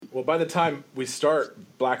Well, by the time we start,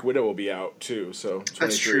 Black Widow will be out too. So 23.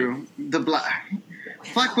 That's true. The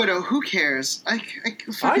Black Widow. Who cares? I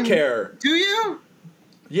care. Do you?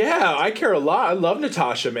 Yeah, I care a lot. I love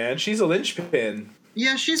Natasha, man. She's a linchpin.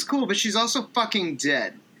 Yeah, she's cool, but she's also fucking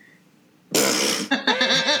dead.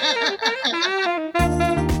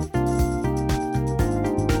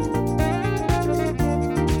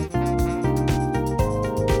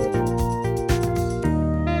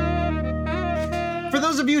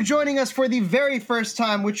 Of you joining us for the very first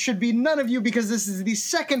time, which should be none of you because this is the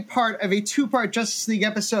second part of a two-part Justice League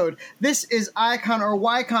episode. This is Icon or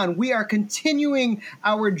Wycon. We are continuing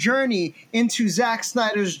our journey into Zack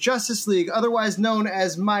Snyder's Justice League, otherwise known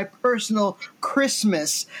as my personal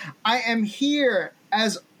Christmas. I am here,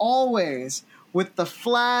 as always, with the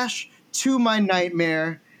Flash to my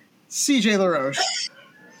nightmare, CJ LaRoche.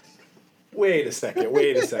 Wait a second.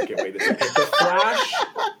 The Flash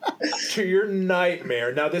to your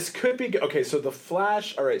nightmare. Now, this could be... Okay, so the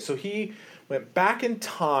Flash... All right, so he went back in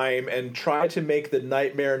time and tried to make the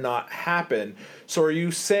nightmare not happen. So are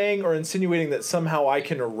you saying or insinuating that somehow I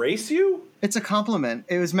can erase you? It's a compliment.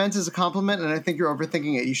 It was meant as a compliment, and I think you're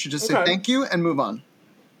overthinking it. You should just say thank you and move on.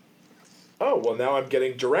 Oh, well, now I'm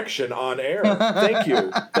getting direction on air. Thank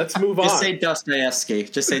you. Let's move on. Just say Dostoevsky.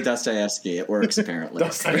 It works, apparently.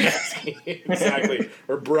 Dostoevsky. Exactly.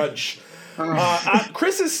 Or brunch.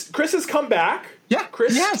 Chris has come back. Yeah.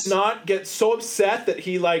 Chris not get so upset that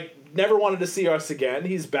he, never wanted to see us again.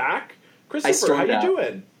 He's back. Christopher, how you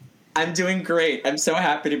doing? I'm doing great. I'm so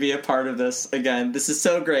happy to be a part of this again. This is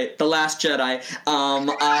so great. The Last Jedi.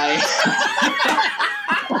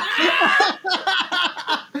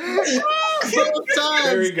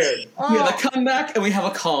 Very good. We have a comeback and we have a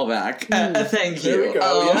callback. Thank you. There we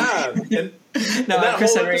go. And that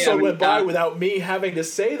Chris whole Henry, episode went by without me having to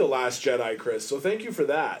say The Last Jedi, Chris. So thank you for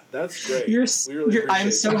that. That's great.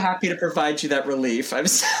 I'm so happy to provide you that relief. I'm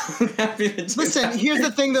so happy to do Listen, here's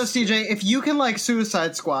the thing, though, CJ. If you can like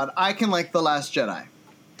Suicide Squad, I can like The Last Jedi.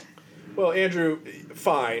 Well, Andrew,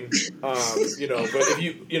 fine. But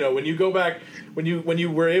if when you go back, when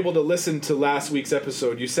you were able to listen to last week's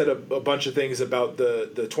episode, you said a bunch of things about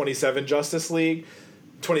the 2017 Justice League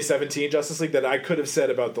that I could have said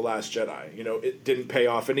about The Last Jedi. It didn't pay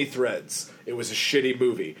off any threads. It was a shitty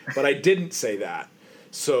movie, but I didn't say that.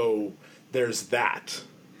 So there's that.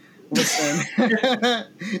 Listen,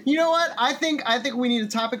 you know what? I think we need a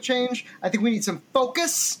topic change. I think we need some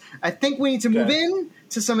focus. I think we need to move in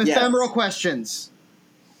to some ephemeral questions.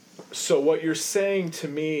 So what you're saying to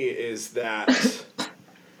me is that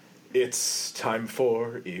it's time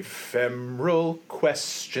for ephemeral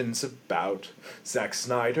questions about Zack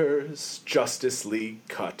Snyder's Justice League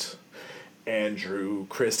cut. Andrew,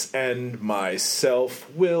 Chris, and myself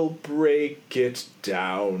will break it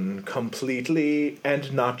down completely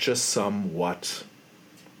and not just somewhat.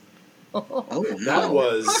 That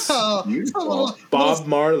was Bob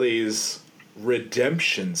Marley's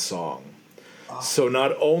Redemption song. So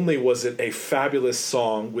not only was it a fabulous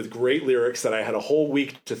song with great lyrics that I had a whole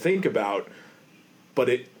week to think about, but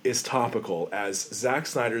it is topical as Zack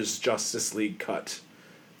Snyder's Justice League cut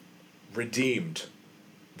redeemed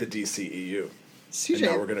the DCEU. CJ, and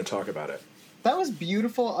now we're going to talk about it. That was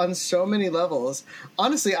beautiful on so many levels.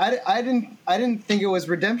 Honestly, I didn't think it was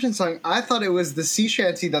Redemption song. I thought it was the sea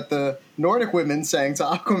shanty that the Nordic women sang to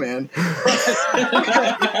Aquaman.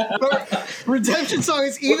 But Redemption song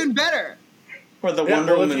is even better. Or the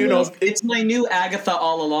Wonder Woman. It's my new Agatha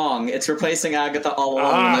All Along. It's replacing Agatha All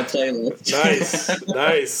Along on my playlist.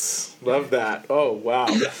 Nice. Love that. Oh, wow.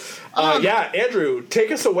 Andrew, take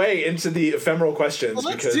us away into the ephemeral questions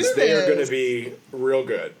because they are going to be real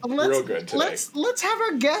good. Real good today. Let's have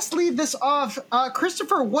our guest lead this off.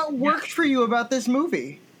 Christopher, what worked for you about this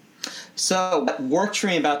movie? So, what worked for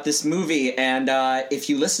me about this movie, and if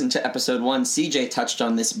you listen to episode 1, CJ touched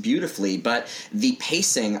on this beautifully, but the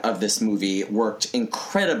pacing of this movie worked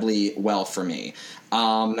incredibly well for me.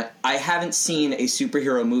 I haven't seen a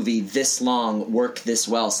superhero movie this long work this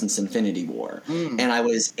well since Infinity War, and I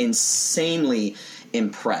was insanely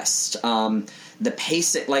impressed. The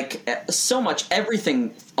pacing, so much,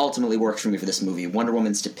 everything ultimately worked for me for this movie. Wonder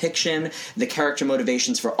Woman's depiction, the character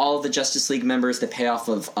motivations for all of the Justice League members, the payoff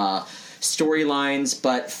of storylines.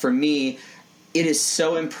 But for me, it is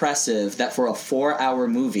so impressive that for a 4-hour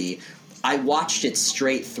movie, I watched it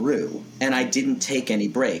straight through, and I didn't take any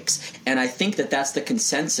breaks. And I think that that's the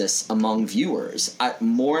consensus among viewers.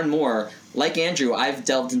 More and more, like Andrew, I've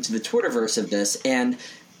delved into the Twitterverse of this, and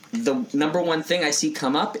the number one thing I see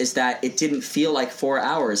come up is that it didn't feel like 4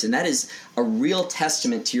 hours, and that is a real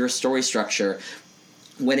testament to your story structure.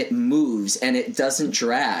 when it moves and it doesn't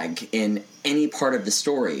drag in any part of the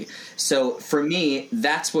story. So for me,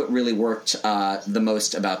 that's what really worked the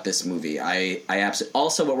most about this movie. I absolutely.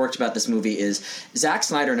 Also, what worked about this movie is Zack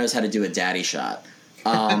Snyder knows how to do a daddy shot.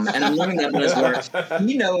 And I'm learning that in his work.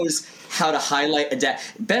 He knows how to highlight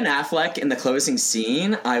Ben Affleck in the closing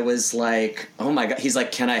scene. I was like, oh my God. He's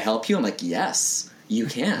like, can I help you? I'm like, yes. You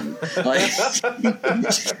can. Like, you can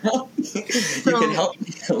help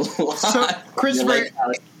me a lot. So, Christopher,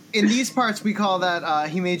 in these parts, we call that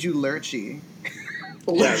he made you lurchy.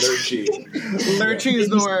 Yeah, lurchy. Lurchy is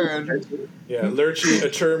the word. Yeah, lurchy, a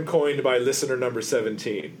term coined by listener number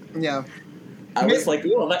 17. Yeah. I was like,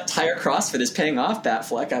 ooh, that tire CrossFit is paying off,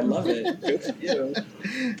 Batfleck. I love it. Good for you.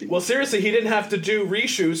 Well, seriously, he didn't have to do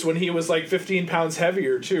reshoots when he was like 15 pounds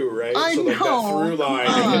heavier, too, right? So, like, that through line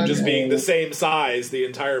of him just being the same size the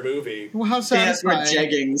entire movie. Well, how satisfying.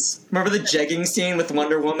 Jeggings. Remember the jegging scene with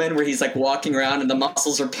Wonder Woman where he's, like, walking around and the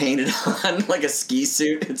muscles are painted on like a ski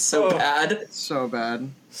suit? It's so bad. So bad.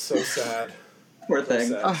 So sad. Poor thing.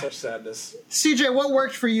 So sad. Such sadness. CJ, what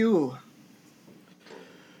worked for you?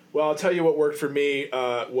 Well, I'll tell you what worked for me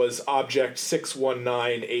was Object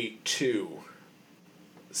 61982,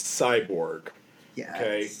 Cyborg. Yes.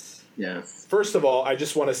 Okay. Yes. First of all, I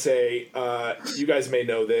just want to say, you guys may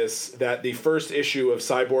know this, that the first issue of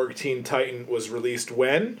Cyborg Teen Titan was released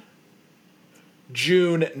when?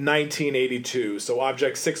 June 1982. So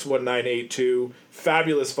Object 61982,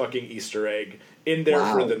 fabulous fucking Easter egg in there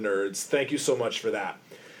for the nerds. Thank you so much for that.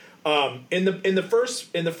 In the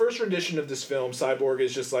first rendition of this film, Cyborg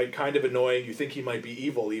is just like kind of annoying. You think he might be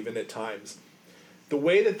evil even at times. The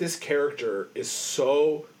way that this character is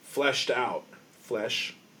so fleshed out,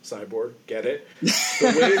 Cyborg, get it?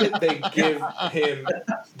 The way that they give him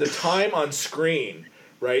the time on screen,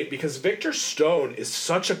 right? Because Victor Stone is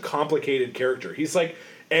such a complicated character. He's like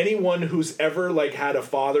anyone who's ever like had a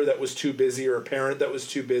father that was too busy or a parent that was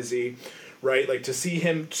too busy. Right, like to see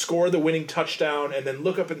him score the winning touchdown and then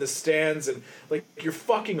look up in the stands and like your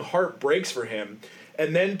fucking heart breaks for him,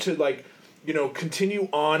 and then to like, you know, continue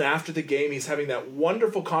on after the game. He's having that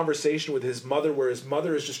wonderful conversation with his mother where his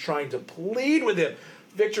mother is just trying to plead with him,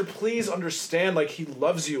 Victor, please understand, like he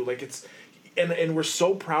loves you, like it's, and we're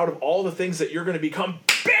so proud of all the things that you're going to become.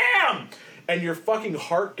 Bam! And your fucking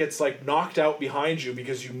heart gets like knocked out behind you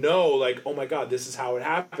because you know, like, oh my God, this is how it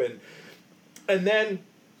happened, and then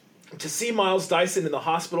to see Miles Dyson in the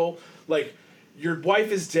hospital, like your wife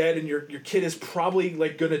is dead and your kid is probably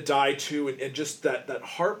like gonna die too, and just that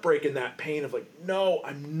heartbreak and that pain of like, no,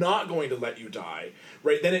 I'm not going to let you die,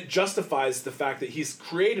 right? Then it justifies the fact that he's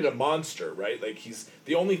created a monster, right? Like he's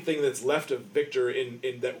the only thing that's left of Victor in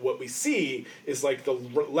that what we see is like the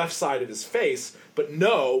left side of his face, but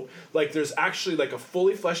no, like there's actually like a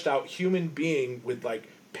fully fleshed out human being with like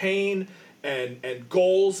pain and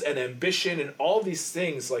goals and ambition and all these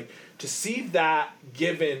things, like to see that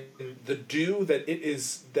given the due that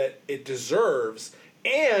it deserves,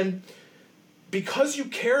 and because you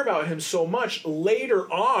care about him so much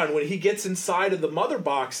later on when he gets inside of the mother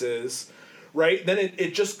boxes, right, then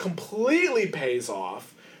it just completely pays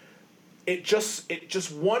off. It just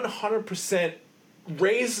 100%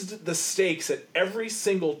 raised the stakes at every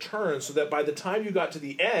single turn, so that by the time you got to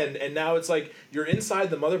the end and now it's like you're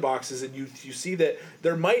inside the mother boxes and you see that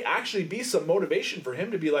there might actually be some motivation for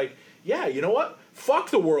him to be like, yeah, you know what,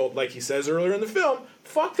 fuck the world, like he says earlier in the film,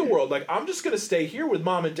 fuck the world, like I'm just gonna stay here with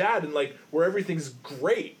mom and dad and like where everything's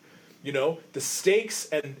great, you know, the stakes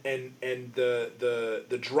and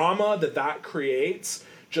the drama that creates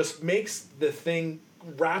just makes the thing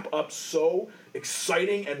wrap up so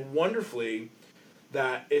exciting and wonderfully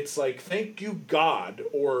that it's like, thank you God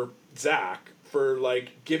or Zach for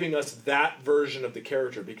like giving us that version of the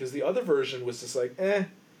character, because the other version was just like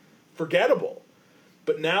forgettable.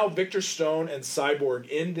 But now Victor Stone and Cyborg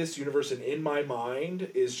in this universe and in my mind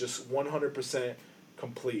is just 100%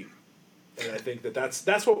 complete, and I think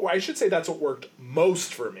that's what I should say. That's what worked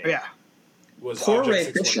most for me. Yeah, was poor Ray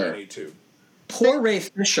Fisher. Poor Ray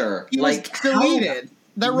Fisher. He was deleted.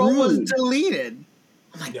 That role was deleted.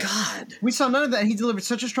 Oh my God. We saw none of that. He delivered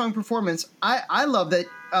such a strong performance. I love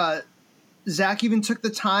that Zach even took the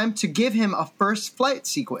time to give him a first flight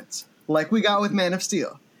sequence, like we got with Man of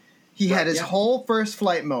Steel. He had his whole first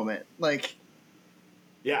flight moment. Like,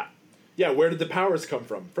 yeah. Where did the powers come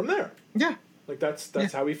from? From there. Yeah. Like that's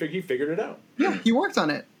how he figured it out. Yeah, he worked on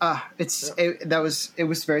it. It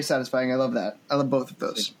was very satisfying. I love that. I love both of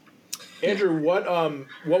those. Andrew,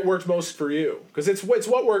 what worked most for you? Because it's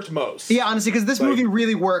what worked most. Yeah, honestly, because this movie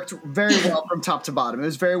really worked very well from top to bottom. It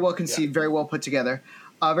was very well conceived, very well put together.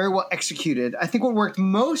 very well executed. I think what worked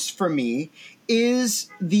most for me is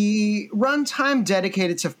the runtime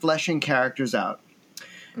dedicated to fleshing characters out.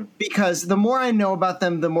 Because the more I know about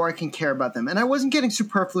them, the more I can care about them. And I wasn't getting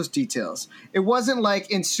superfluous details. It wasn't like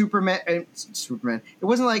in Superman. It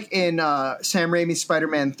wasn't like in Sam Raimi's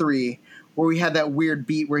Spider-Man 3, where we had that weird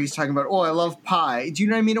beat where he's talking about, oh, I love pie. Do you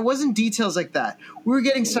know what I mean? It wasn't details like that. We were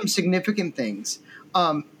getting some significant things.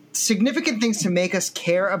 Significant things to make us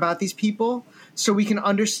care about these people so we can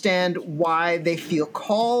understand why they feel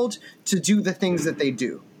called to do the things that they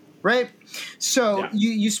do. Right? So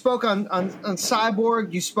you spoke on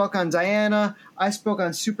Cyborg, you spoke on Diana, I spoke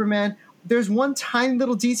on Superman. There's one tiny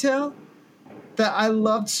little detail that I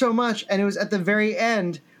loved so much, and it was at the very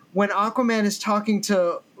end when Aquaman is talking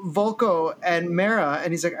to Vulko and Mera,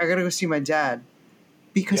 and he's like, I gotta go see my dad.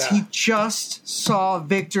 Because he just saw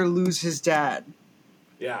Victor lose his dad.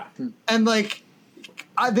 Yeah. And like,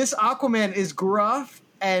 this Aquaman is gruff,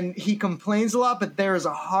 and he complains a lot, but there is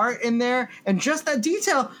a heart in there. And just that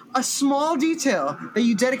detail, a small detail that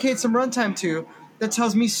you dedicate some runtime to, that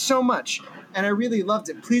tells me so much. And I really loved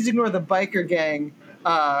it. Please ignore the biker gang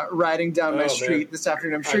riding down my street this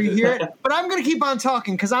afternoon. I'm sure you hear it. But I'm going to keep on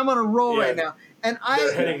talking because I'm on a roll right now. And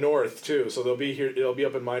they're heading north, too, so they'll be here. They'll be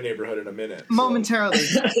up in my neighborhood in a minute. Momentarily.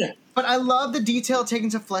 But I love the detail taken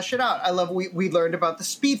to flesh it out. I love we learned about the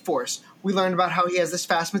Speed Force. We learned about how he has this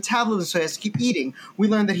fast metabolism, so he has to keep eating. We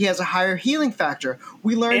learned that he has a higher healing factor.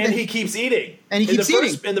 We learned that he keeps eating. And he keeps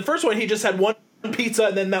eating. In the first one, he just had one pizza,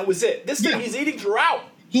 and then that was it. This thing, he's eating throughout.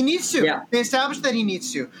 He needs to. Yeah. They established that he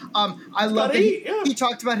needs to. I love that he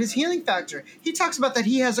talked about his healing factor. He talks about that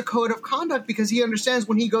he has a code of conduct because he understands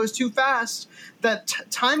when he goes too fast that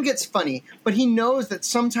time gets funny, but he knows that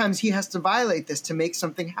sometimes he has to violate this to make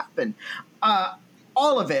something happen.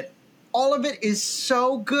 All of it is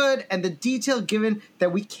so good, and the detail given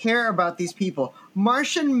that we care about these people.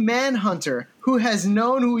 Martian Manhunter, who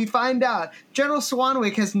we find out, General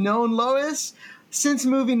Swanwick has known Lois since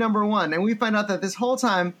movie number 1, and we find out that this whole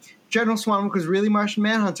time General Swanwick was really Martian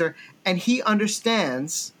Manhunter, and he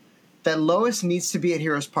understands that Lois needs to be at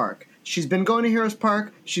Heroes Park. She's been going to Heroes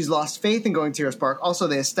Park. She's lost faith in going to Heroes Park. Also,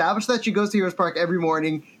 they established that she goes to Heroes Park every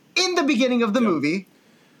morning in the beginning of the movie.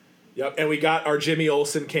 Yep, and we got our Jimmy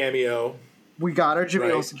Olsen cameo. Thank God we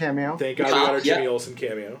got our Jimmy Olsen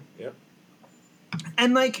cameo. Yep.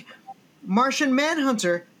 And, like, Martian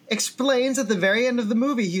Manhunter explains at the very end of the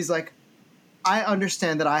movie, he's like, I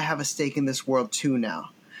understand that I have a stake in this world too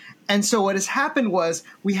now. And so what has happened was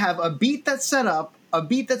we have a beat that's set up, a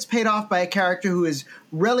beat that's paid off by a character who has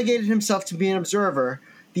relegated himself to be an observer.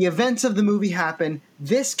 The events of the movie happen.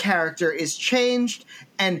 This character is changed.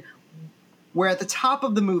 And where at the top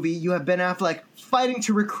of the movie you have Ben Affleck fighting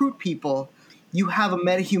to recruit people, you have a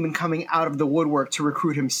metahuman coming out of the woodwork to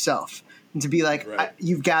recruit himself. And to be like,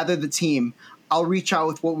 you've gathered the team. I'll reach out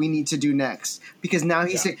with what we need to do next. Because now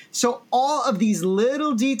he's saying, so all of these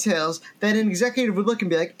little details that an executive would look and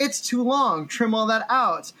be like, it's too long, trim all that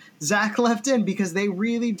out. Zach left in because they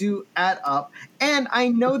really do add up. And I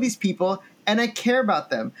know these people and I care about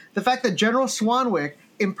them. The fact that General Swanwick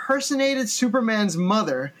impersonated Superman's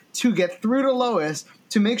mother to get through to Lois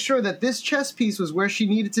to make sure that this chess piece was where she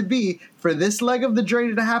needed to be for this leg of the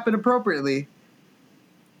journey to happen appropriately.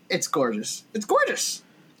 It's gorgeous. It's gorgeous.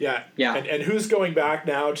 Yeah. And who's going back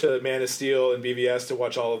now to Man of Steel and BVS to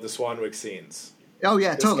watch all of the Swanwick scenes? Oh,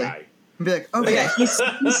 yeah, this totally. Guy. And be like, okay. Yeah, he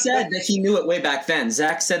said that he knew it way back then.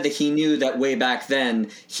 Zach said that he knew that way back then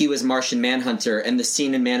he was Martian Manhunter. And the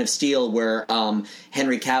scene in Man of Steel where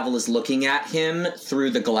Henry Cavill is looking at him through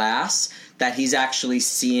the glass, that he's actually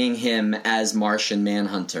seeing him as Martian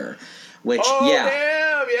Manhunter. Which,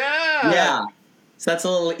 damn, yeah. So that's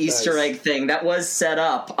a little Easter egg thing that was set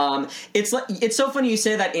up. It's so funny you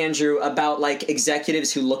say that, Andrew, about like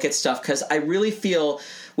executives who look at stuff, because I really feel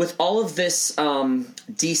with all of this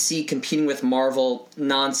DC competing with Marvel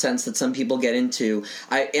nonsense that some people get into,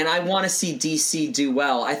 I want to see DC do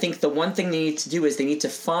well. I think the one thing they need to do is they need to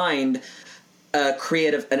find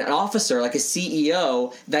an officer, like a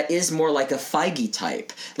CEO, that is more like a Feige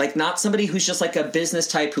type. Like, not somebody who's just like a business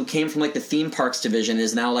type who came from like the theme parks division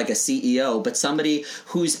is now like a CEO, but somebody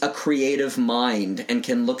who's a creative mind and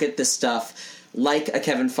can look at this stuff like a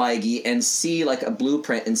Kevin Feige and see like a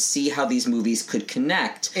blueprint and see how these movies could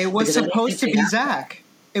connect. It was supposed to be Zach.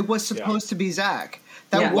 It was supposed to be Zach.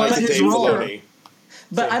 That was his role.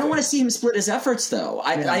 But I don't want to see him split his efforts, though.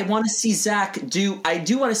 I want to see Zach I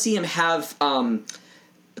do want to see him have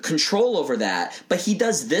control over that. But he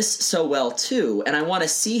does this so well too, and I want to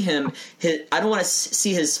see him. I don't want to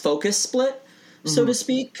see his focus split. so to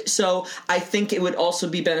speak. So I think it would also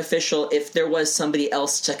be beneficial if there was somebody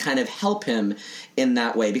else to kind of help him in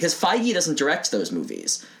that way, because Feige doesn't direct those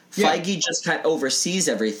movies. Yeah. Feige just kind of oversees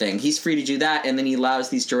everything. He's free to do that, and then he allows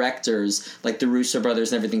these directors like the Russo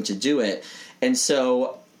brothers and everything to do it. And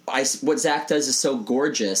so what Zach does is so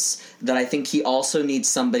gorgeous that I think he also needs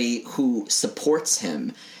somebody who supports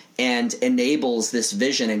him and enables this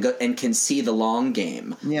vision and can see the long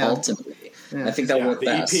game ultimately. Yeah. I think that worked the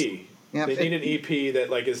best. EP. Yeah. They need an EP that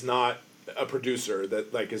like is not a producer,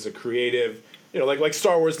 that like is a creative, like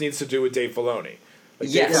Star Wars needs to do with Dave Filoni. Like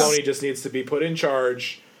Yes. Dave Filoni just needs to be put in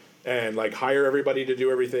charge and like hire everybody to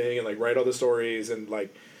do everything and like write all the stories and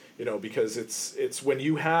like, because it's when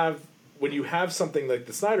you have something like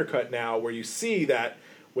the Snyder Cut now, where you see that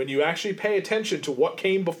when you actually pay attention to what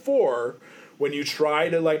came before, when you try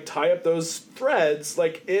to like tie up those threads,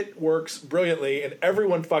 like it works brilliantly and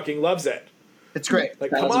everyone fucking loves it. It's great.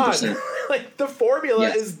 Like, come on. 1000%. Like the formula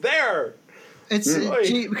Yes. is there. It's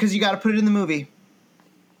because you got to put it in the movie.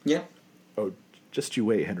 Yeah. Oh, just you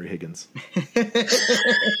wait, Henry Higgins.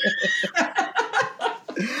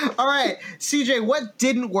 All right, CJ, what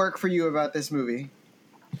didn't work for you about this movie?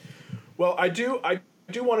 Well, I do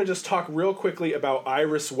want to just talk real quickly about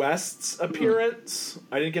Iris West's appearance.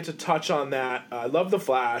 I didn't get to touch on that. I love the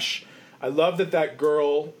Flash. I love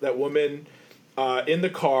that woman in the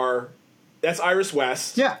car, that's Iris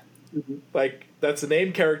West. Yeah. Like, that's the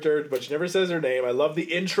named character, but she never says her name. I love the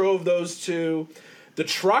intro of those two. The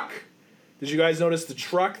truck. Did you guys notice the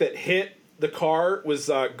truck that hit the car was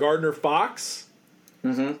Gardner Fox,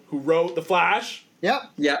 who wrote The Flash? Yep.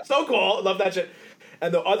 Yeah. So cool. I love that shit.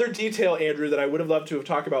 And the other detail, Andrew, that I would have loved to have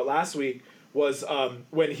talked about last week was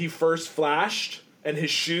when he first flashed and his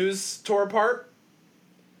shoes tore apart.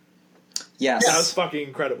 Yes. That was fucking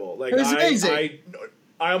incredible. Like, It was amazing.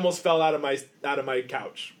 I almost fell out of my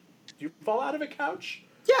couch. You fall out of a couch?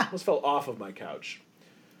 Yeah. I almost fell off of my couch.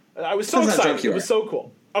 I was so Depends how drunk excited. you It was are. so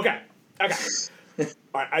cool. Okay. All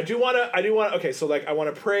right. I do want to. Okay. So like, I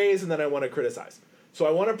want to praise and then I want to criticize. So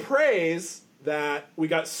I want to praise that we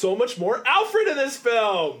got so much more Alfred in this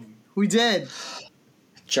film. We did.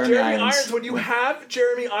 Jeremy Jeremy Irons. Irons. When you have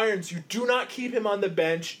Jeremy Irons, you do not keep him on the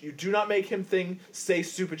bench. You do not make him say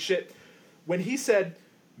stupid shit. When he said,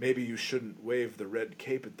 maybe you shouldn't wave the red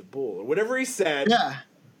cape at the bull, or whatever he said. Yeah.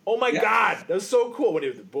 Oh my Yeah. God, that was so cool. When he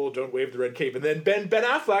was the bull, don't wave the red cape. And then Ben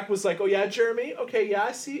Affleck was like, oh yeah, Jeremy? Okay, yeah,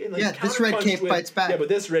 I see. And like, Yeah, this red counterpunched cape fights back. Yeah, but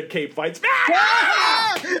this red cape fights back.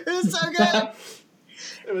 Ah! It was so good.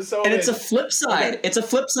 It was so And it's a amazing. flip side. Okay. It's a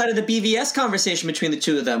flip side of the BVS conversation between the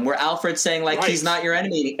two of them, where Alfred's saying, like, Right. he's not your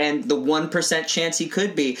enemy, and the 1% chance he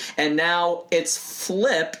could be. And now it's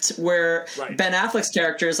flipped, where Right. Ben Affleck's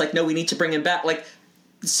character is like, no, we need to bring him back. Like,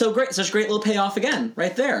 so great. Such a great little payoff again,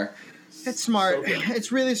 right there. It's smart. So good.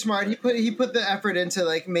 It's really smart. He put the effort into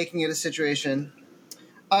like making it a situation.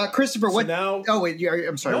 Christopher, what? now- Oh wait,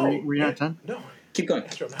 I'm sorry. No, were you not done? No. Keep going.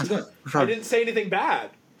 Andrew, I'm not Keep going. done. Sorry. I didn't say anything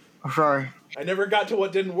bad. I'm sorry. I never got to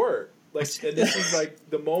what didn't work. Like, and this is like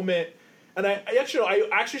the moment. And I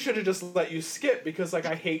actually should have just let you skip, because like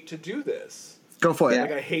I hate to do this. Go for it. Yeah.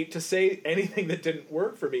 Like, I hate to say anything that didn't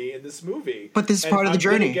work for me in this movie. But this is And part of the I'm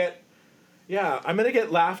gonna journey. I'm gonna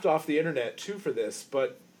get laughed off the internet too for this.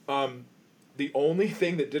 But the only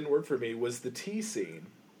thing that didn't work for me was the tea scene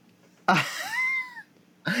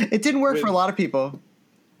It didn't work for a With- lot of people.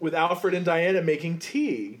 with Alfred and Diana making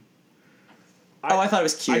tea. Oh, I thought it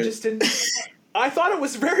was cute. I just didn't. I thought it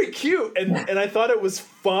was very cute, and I thought it was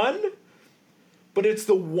fun. But it's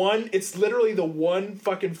literally the one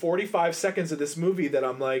fucking 45 seconds of this movie that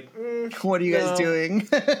I'm like, What are you guys No. doing?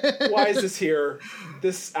 why is this here?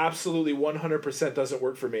 This absolutely 100% doesn't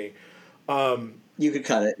work for me. You could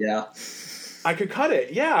cut it, yeah. I could cut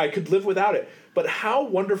it. Yeah, I could live without it. But how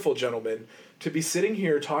wonderful, gentlemen, to be sitting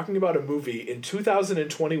here talking about a movie in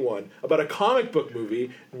 2021, about a comic book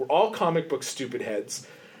movie, and we're all comic book stupid heads,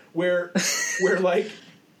 where like,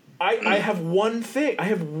 I have one thing. I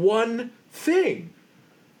have one thing.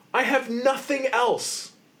 I have nothing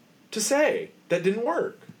else to say that didn't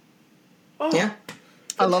work. Oh, Yeah.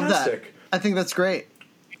 I love that. fantastic. I think that's great.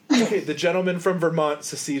 Okay, the gentleman from Vermont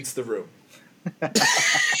secedes the room.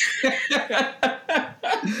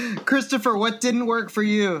 Christopher, what didn't work for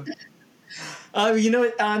you? You know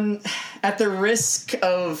what? At the risk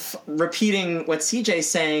of repeating what CJ's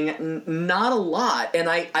saying, not a lot. And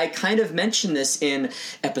I kind of mentioned this in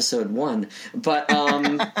episode 1, but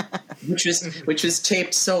which was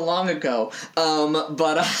taped so long ago.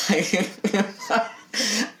 But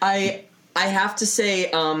I have to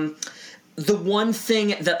say, the one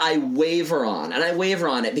thing that I waver on, and I waver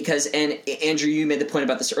on it because, and Andrew, you made the point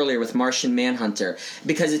about this earlier with Martian Manhunter,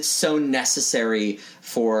 because it's so necessary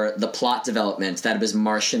for the plot development that it was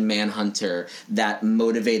Martian Manhunter that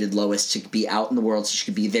motivated Lois to be out in the world so she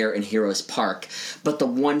could be there in Heroes Park. But the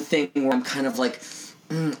one thing where I'm kind of like,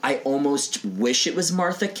 I almost wish it was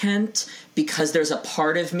Martha Kent, because there's a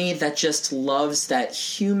part of me that just loves that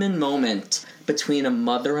human moment between a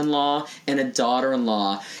mother-in-law and a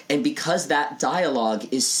daughter-in-law, and because that dialogue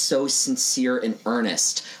is so sincere and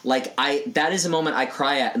earnest, that is a moment I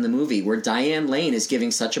cry at in the movie, where Diane Lane is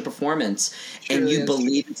giving such a performance, and you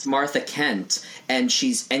believe it's Martha Kent, and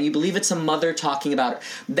you believe it's a mother talking about her.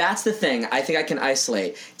 That's the thing I think I can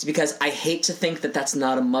isolate. It's because I hate to think that that's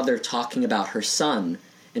not a mother talking about her son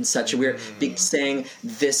in such a weird, saying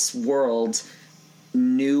this world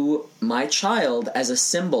knew my child as a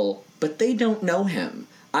symbol, but they don't know him.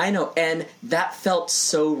 I know, and that felt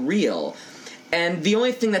so real. And the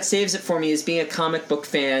only thing that saves it for me is being a comic book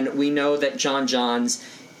fan. We know that John Johns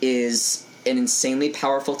is an insanely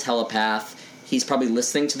powerful telepath. He's probably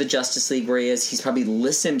listening to the Justice League where he is. He's probably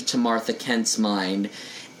listened to Martha Kent's mind,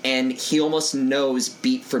 and he almost knows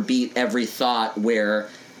beat for beat every thought where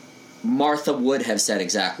Martha would have said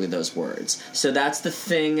exactly those words. So that's the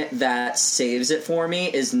thing that saves it for me,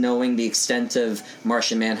 is knowing the extent of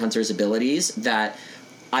Martian Manhunter's abilities, that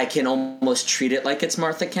I can almost treat it like it's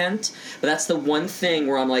Martha Kent. But that's the one thing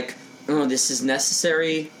where I'm like, oh, this is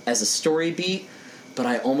necessary as a story beat, but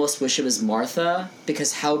I almost wish it was Martha,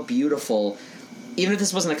 because how beautiful. Even if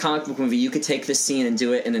this wasn't a comic book movie, you could take this scene and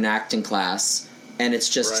do it in an acting class, and it's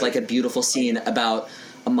just like a beautiful scene about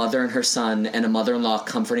a mother and her son, and a mother-in-law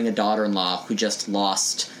comforting a daughter-in-law who just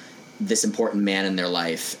lost this important man in their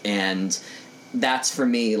life. And that's, for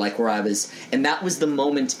me, like, where I was. And that was the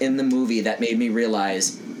moment in the movie that made me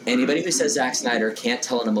realize anybody who says Zack Snyder can't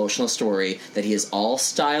tell an emotional story, that he is all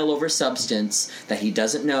style over substance, that he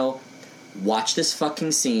doesn't know, watch this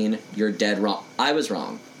fucking scene, you're dead wrong. I was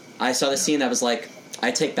wrong. I saw the scene, I was like,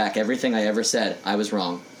 I take back everything I ever said. I was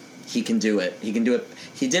wrong. He can do it. He can do it.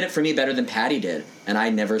 He did it for me better than Patty did, and I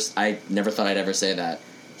never thought I'd ever say that.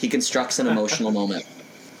 He constructs an emotional moment.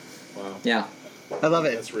 Wow. Yeah. I love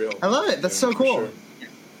it. That's real. I love it. That's so cool.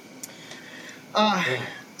 Sure.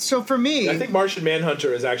 So for me, I think Martian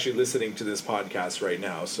Manhunter is actually listening to this podcast right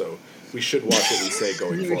now, so we should watch what we say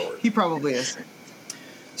going forward. He probably is.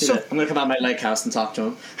 So I'm going to come out my lake house and talk to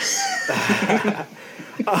him.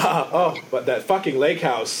 But that fucking lake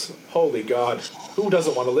house, holy God. Who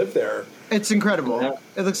doesn't want to live there? It's incredible. Yeah.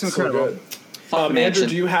 It looks incredible. So good. Andrew,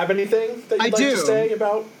 do you have anything that you'd like to say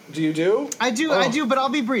about? Do you do? I do, but I'll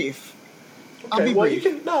be brief. Okay, well, you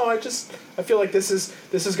can. No, I feel like this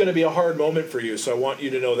is going to be a hard moment for you, so I want you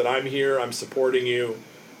to know that I'm here. I'm supporting you.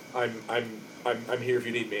 I'm here if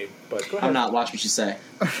you need me. But go ahead. I'm not. Watch what you say.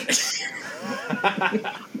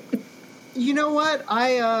 You know what?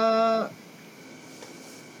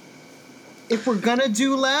 If we're gonna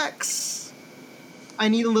do Lex, I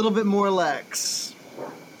need a little bit more Lex.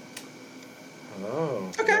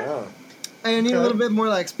 Oh, okay. Yeah. I need a little bit more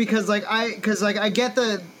Lex because I get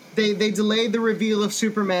the they delayed the reveal of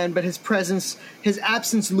Superman, but his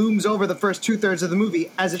absence looms over the first 2/3 of the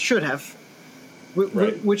movie, as it should have,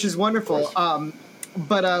 which is wonderful.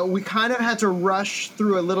 But we kind of had to rush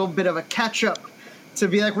through a little bit of a catch up to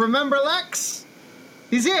be like, remember Lex?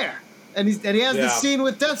 He's here, and he has this scene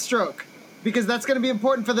with Deathstroke, because that's going to be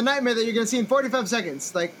important for the nightmare that you're going to see in 45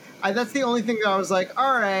 seconds. That's the only thing that I was like,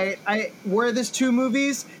 all right, were this 2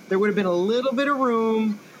 movies, there would have been a little bit of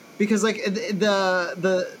room, because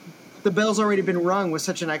the bell's already been rung with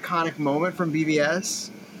such an iconic moment from BVS.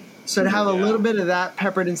 So to have a little bit of that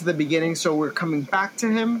peppered into the beginning, so we're coming back to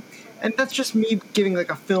him, and that's just me giving like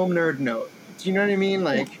a film nerd note. Do you know what I mean?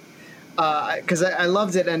 Because I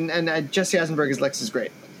loved it, and Jesse Eisenberg as Lex is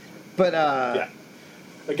great. But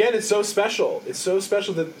again, it's so special. It's so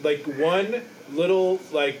special that one little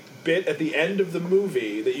bit at the end of the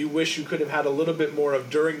movie that you wish you could have had a little bit more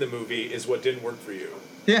of during the movie is what didn't work for you.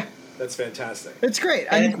 Yeah. That's fantastic. It's great.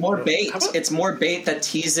 And it's more bait. It's more bait that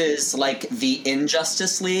teases the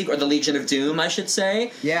Injustice League, or the Legion of Doom, I should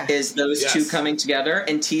say. Yeah. Is those two coming together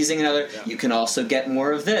and teasing another. Yeah. You can also get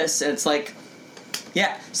more of this. And it's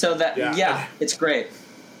it's great.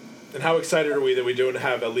 And how excited are we that we don't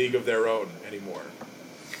have a League of Their Own anymore?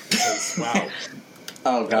 Because, wow.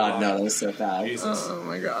 Oh, God, no, that was so bad. Jesus. Oh,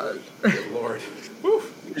 my God. Good Lord. Woo.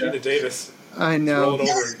 Gina Davis. I know. Rolling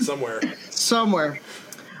over somewhere. Somewhere.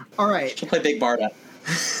 All right. She'll play Big Barda.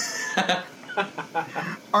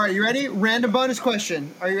 All right, you ready? Random bonus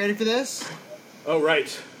question. Are you ready for this? Oh,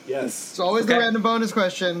 right. Yes. It's always the random bonus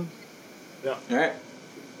question. Yeah. All right.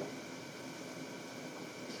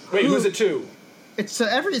 Wait, who's it to? It's to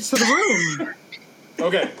the room.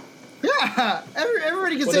 Okay. Yeah,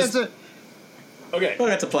 everybody gets to answer. Okay. Oh,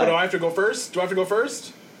 that's a play. Do I have to go first?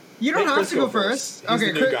 You don't Make have Chris to go go first. He's Okay,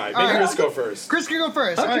 the new Chris, guy. all Make right. Chris go first. Chris can go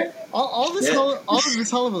first. Okay. All right. All of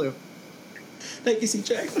this hullabaloo. Thank you,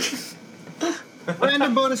 CJ.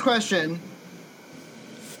 Random bonus question.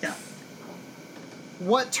 Yeah.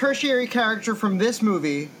 What tertiary character from this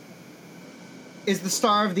movie is the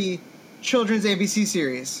star of the children's ABC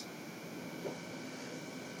series?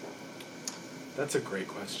 That's a great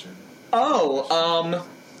question.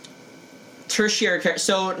 Tertiary character.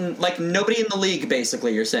 So, like, nobody in the league,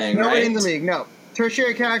 basically, you're saying, right? Nobody in the league, no.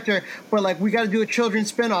 Tertiary character, but, like, we got to do a children's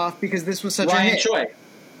spin-off because this was such a Ryan hit. Choi.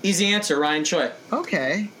 Easy answer, Ryan Choi.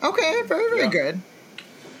 Okay, very, very Yeah. good.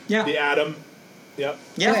 Yeah. The Atom. Yep.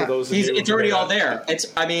 Yeah. For those of you It's who already may all not- there.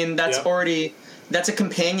 That's a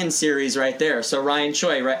companion series right there. So Ryan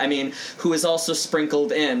Choi, right? I mean, who is also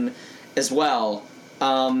sprinkled in as well.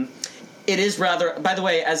 It is rather, by the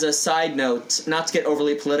way, as a side note, not to get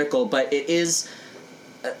overly political, but it is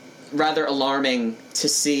rather alarming to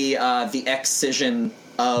see the excision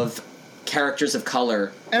of characters of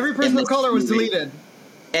color. Every in person of this color was movie. deleted.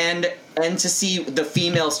 And to see the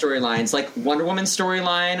female storylines, like Wonder Woman's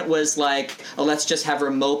storyline was like, oh, let's just have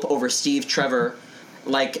her mope over Steve Trevor,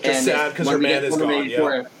 like, Just and sad 'cause when her we man get is Wonder gone, Woman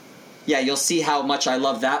 84, yeah, you'll see how much I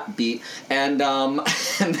love that beat, and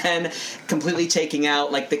and then completely taking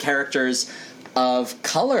out like the characters of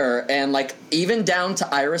color, and like even down to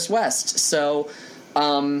Iris West. So,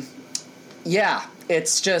 yeah,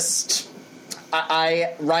 it's just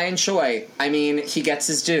I Ryan Choi. I mean, he gets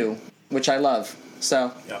his due, which I love.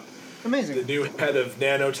 So. Yeah. Amazing. The new head of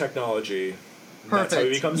nanotechnology. And That's how he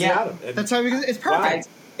Perfect. becomes Yeah. the Atom. And That's how it's perfect. Right.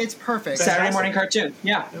 It's perfect. Saturday morning cartoon.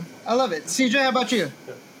 Yeah. I love it. CJ, how about you?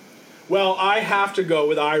 well, I have to go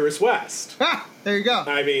with Iris West. Ah, there you go.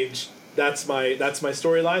 I mean, that's my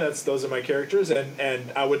storyline. Those are my characters,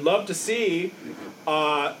 and I would love to see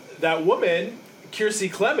that woman,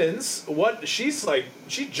 Kiersey Clemens. What she's like,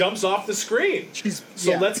 she jumps off the screen.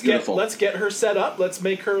 So let's beautiful. get her set up. Let's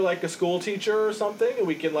make her like a school teacher or something, and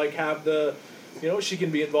we can like have she can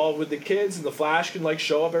be involved with the kids, and the Flash can like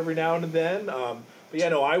show up every now and then. But yeah,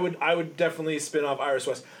 no, I would definitely spin off Iris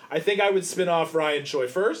West. I think I would spin off Ryan Choi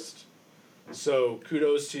first. So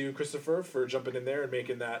kudos to you, Christopher, for jumping in there and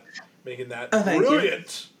making that thank you.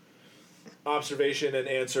 brilliant observation and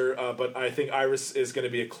answer. But I think Iris is going to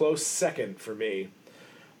be a close second for me.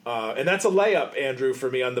 And that's a layup, Andrew, for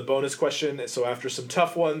me on the bonus question. So after some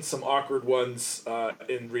tough ones, some awkward ones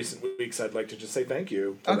in recent weeks, I'd like to just say thank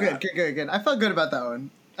you. for that. Good. I felt good about that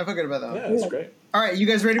one. Yeah, that's great. All right, you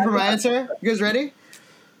guys ready for my answer? You guys ready?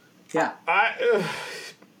 Yeah.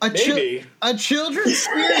 Maybe. A children's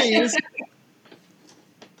series.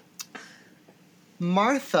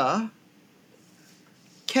 Martha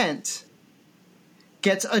Kent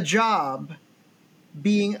gets a job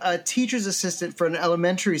being a teacher's assistant for an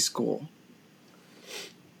elementary school,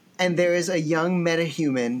 and there is a young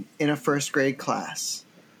metahuman in a first grade class.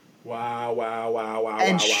 Wow.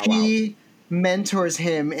 And she mentors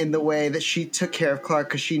him in the way that she took care of Clark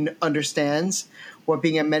because she understands what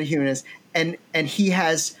being a metahuman is. And he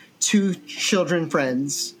has two children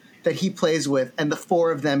friends that he plays with, and the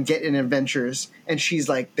four of them get in adventures, and she's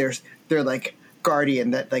like they're like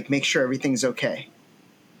guardian that like makes sure everything's okay.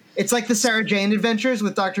 It's like the Sarah Jane Adventures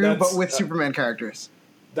with Doctor Who, but with Superman characters.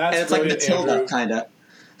 That's And it's like brilliant, Matilda, Andrew. kind of.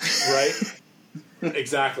 Right?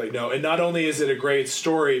 Exactly. No, and not only is it a great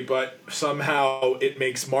story, but somehow it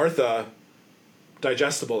makes Martha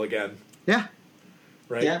digestible again. Yeah.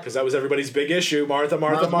 Right? Yeah. Because that was everybody's big issue. Martha.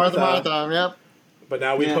 Yep. But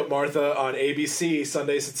now we Yeah. put Martha on ABC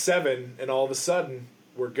Sundays at 7, and all of a sudden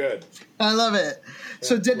we're good. I love it.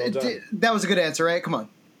 So well done. that was a good answer, right? Come on. Oh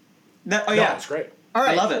No, yeah, it's great. All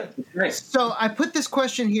right. I love it. It's great. So I put this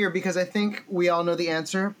question here because I think we all know the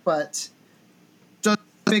answer, but does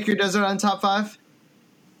it make your Desert on top 5?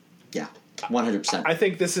 Yeah, 100%. I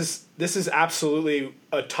think this is absolutely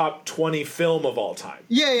a top 20 film of all time.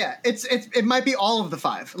 Yeah. It might be all of the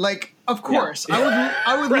 5. Like, of course, Yeah.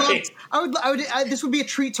 I would Right. love. This would be a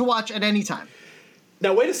treat to watch at any time.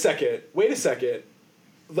 Now wait a second.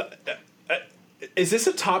 Is this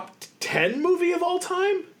a top 10 movie of all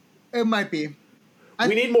time? It might be.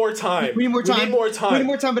 We need more time. We need more time. We need more time. We need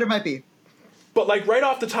more time, but it might be. But like right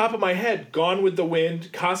off the top of my head, Gone with the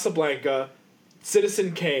Wind, Casablanca,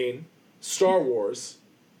 Citizen Kane, Star Wars,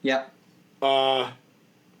 Yeah.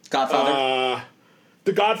 Godfather,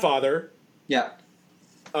 The Godfather, Yeah.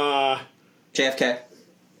 uh, JFK.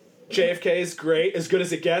 JFK is great, as good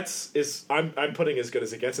as it gets. I'm putting as good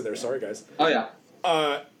as it gets in there. Sorry guys. Oh yeah.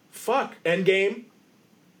 Endgame.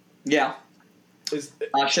 Yeah. Is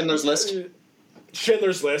Schindler's List.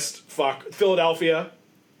 Schindler's List. Fuck. Philadelphia.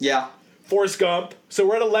 Yeah. Forrest Gump. So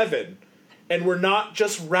we're at 11, and we're not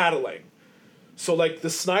just rattling. So like the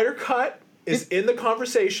Snyder Cut is in the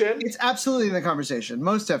conversation. It's absolutely in the conversation,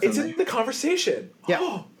 most definitely. It's in the conversation. Yeah.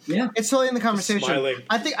 Oh. Yeah. It's totally in the conversation. Smiling,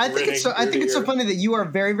 I think it's so funny that you are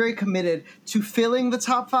very, very committed to filling the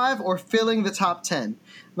top 5 or filling the top 10.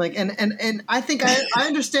 Like and I think I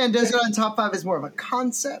understand Desert Island Top 5 is more of a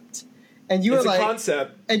concept. And you It's were like a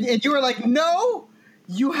concept. And you were like, no,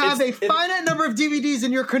 you have a finite number of DVDs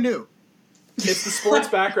in your canoe. It's the sports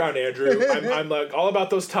background, Andrew. I'm like all about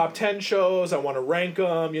those top 10 shows. I want to rank them.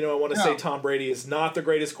 I want to say Tom Brady is not the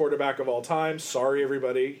greatest quarterback of all time. Sorry,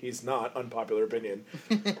 everybody. He's not. Unpopular opinion.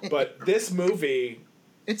 But this movie,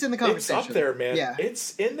 it's in the conversation. It's up there, man. Yeah.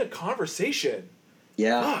 It's in the conversation.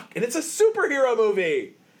 Yeah. Fuck. And it's a superhero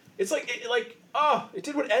movie. It's like, it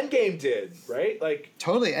did what Endgame did, right? Like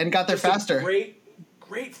totally, and got there faster.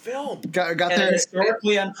 Great film. Got and there. a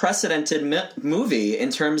historically unprecedented movie in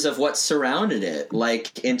terms of what surrounded it,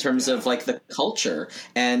 like in terms of like the culture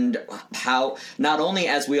and how not only,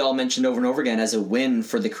 as we all mentioned over and over again, as a win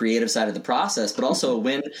for the creative side of the process, but also a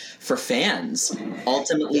win for fans,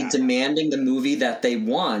 ultimately demanding the movie that they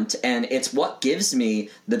want. And it's what gives me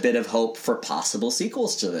the bit of hope for possible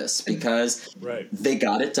sequels to this because they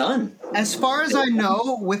got it done. As far as I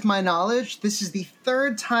know, with my knowledge, this is the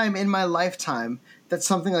 3rd time in my lifetime that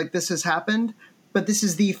something like this has happened, but this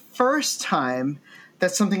is the first time that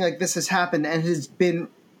something like this has happened and has been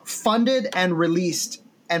funded and released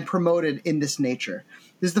and promoted in this nature.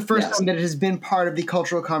 This is the first time that it has been part of the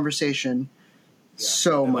cultural conversation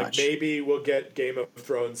so much. Like maybe we'll get Game of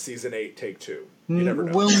Thrones season 8 take 2. You never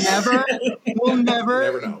know. We'll never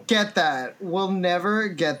get that. We'll never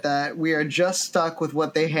get that. We are just stuck with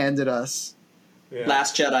what they handed us. Yeah.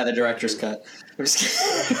 Last Jedi, the director's cut. I'm just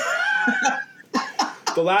kidding.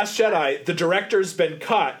 The Last Jedi, the director's been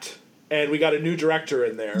cut, and we got a new director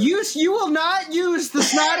in there. You will not use the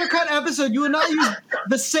Snyder Cut episode. You will not use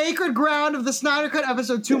the sacred ground of the Snyder Cut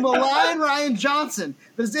episode to malign Rian Johnson.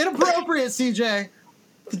 That is inappropriate, CJ.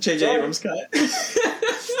 The J.J. Abrams cut.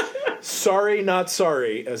 Sorry, not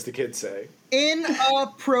sorry, as the kids say.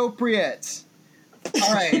 Inappropriate.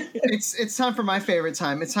 All right, it's time for my favorite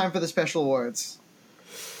time. It's time for the special awards.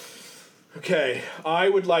 Okay, I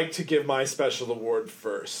would like to give my special award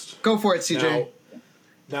first. Go for it, CJ.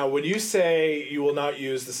 Now, when you say you will not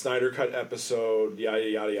use the Snyder Cut episode, yada,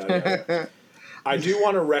 yada, yada, yada, I do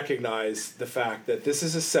want to recognize the fact that this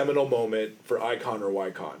is a seminal moment for Icon or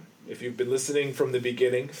Wycon. If you've been listening from the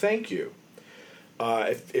beginning, thank you.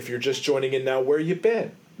 If you're just joining in now, where you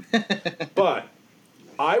been? But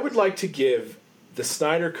I would like to give the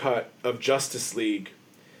Snyder Cut of Justice League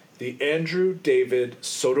the Andrew David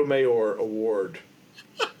Sotomayor Award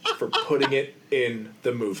for putting it in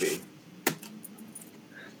the movie.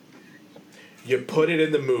 You put it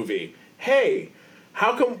in the movie. Hey,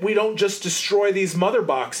 how come we don't just destroy these mother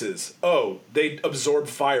boxes? Oh, they absorb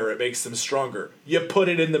fire. It makes them stronger. You put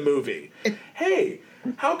it in the movie. Hey,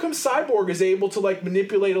 how come Cyborg is able to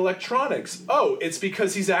manipulate electronics? Oh, it's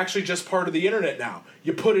because he's actually just part of the internet now.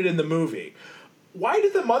 You put it in the movie. Why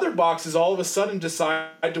did the mother boxes all of a sudden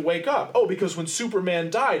decide to wake up? Oh, because when Superman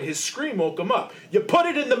died, his scream woke him up. You put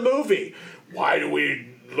it in the movie. Why do we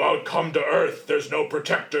come to Earth? There's no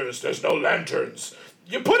protectors. There's no lanterns.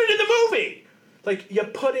 You put it in the movie. You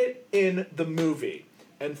put it in the movie.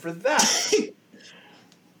 And for that,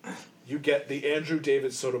 you get the Andrew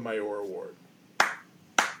David Sotomayor Award.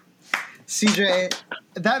 CJ,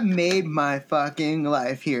 that made my fucking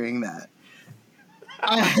life hearing that.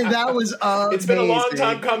 That was amazing. It's been a long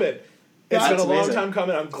time coming. Amazing.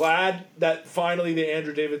 I'm glad that finally the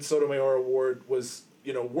Andrew David Sotomayor Award was,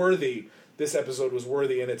 worthy. This episode was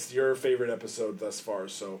worthy, and it's your favorite episode thus far.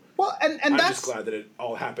 So, I'm just glad that it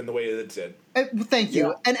all happened the way that it did. Thank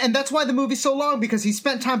you. Yeah. And that's why the movie's so long, because he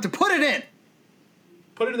spent time to put it in.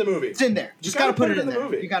 Put it in the movie. It's in there. Just gotta put it in the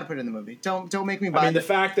movie. You gotta put it in the movie. Don't make me buy it. The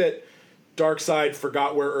fact that Darkseid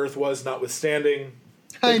forgot where Earth was, notwithstanding.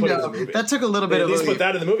 I know. That took a little bit of at least put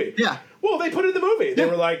that in the movie. Yeah. Well, they put it in the movie. They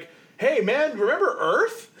were like, hey, man, remember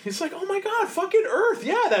Earth? He's like, oh, my God, fucking Earth.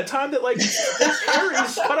 Yeah, that time that,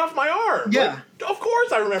 Ares cut off my arm. Yeah. Of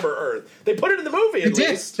course I remember Earth. They put it in the movie, at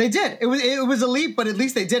least. They did. It was a leap, but at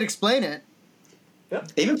least they did explain it. Yeah.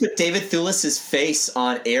 They even put David Thewlis's face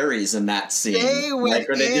on Ares in that scene. They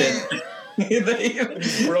did.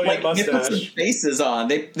 Brilliant mustache. They put some faces on.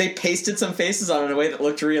 They pasted some faces on in a way that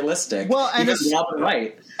looked realistic. Well, and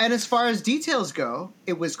right. And as far as details go,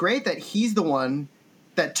 it was great that he's the one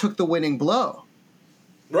that took the winning blow.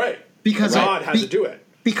 Right. Because God had to do it.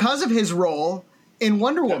 Because of his role in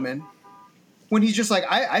Wonder Woman, when he's just like,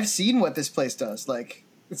 I've seen what this place does. Like,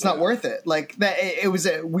 it's not worth it. Like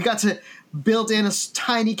that, we got to build in a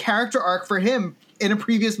tiny character arc for him in a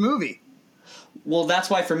previous movie. Well, that's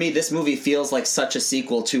why for me this movie feels like such a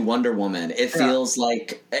sequel to Wonder Woman. It feels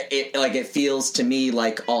like it feels to me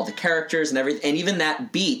like all the characters and everything, and even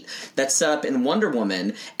that beat that's set up in Wonder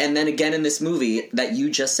Woman, and then again in this movie that you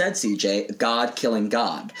just said, CJ, God killing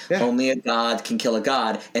God. Yeah. Only a god can kill a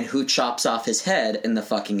god, and who chops off his head in the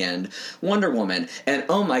fucking end? Wonder Woman. And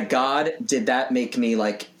oh my God, did that make me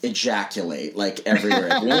like ejaculate like everywhere?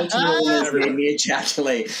 Wonder Woman made me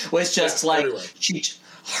ejaculate. Was just like everywhere.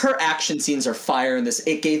 Her action scenes are fire in this.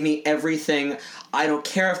 It gave me everything. I don't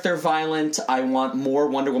care if they're violent. I want more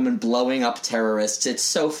Wonder Woman blowing up terrorists. It's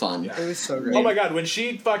so fun. Yeah. It was so great. Oh my God, when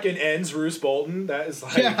she fucking ends Roose Bolton, that is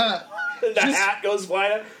like... Yeah. The hat goes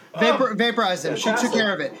flying. Vaporized him. She took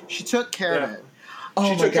care of it. She took care of it.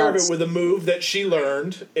 She took care of it with a move that she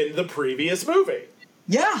learned in the previous movie.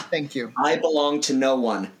 Yeah. Thank you. I belong to no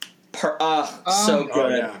one. So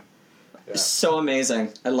good. Yeah. So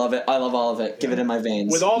amazing. I love it. I love all of it. Give it in my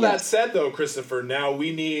veins. With all that said, though, Christopher, now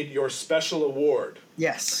we need your special award.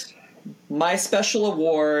 Yes. My special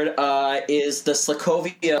award is the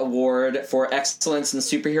Slakovia Award for Excellence in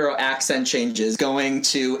Superhero Accent Changes, going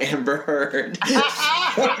to Amber Heard.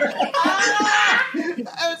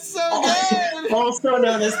 That's so good! Also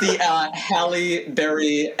known as the Halle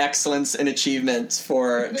Berry Excellence in Achievement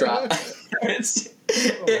for drop.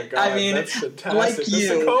 Oh my God, I mean, that's fantastic. like the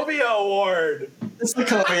you. Sokovia Award. The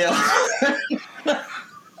Sokovia.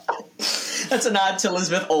 That's a nod to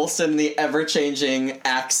Elizabeth Olsen, the ever-changing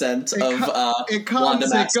accent of it comes, Wanda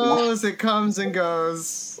it Maximoff. goes, it comes and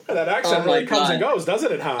goes. That accent really comes and goes,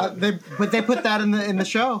 doesn't it, huh? But they put that in the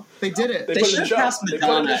show. They did it. They should have cast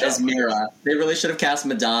Madonna as Mira. They really should have cast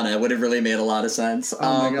Madonna. It would have really made a lot of sense.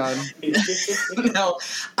 Oh my God. No,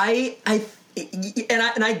 I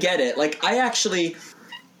get it. Like, I actually,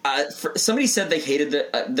 somebody said they hated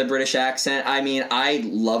the British accent. I mean, I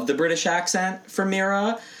love the British accent for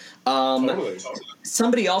Mira. Totally.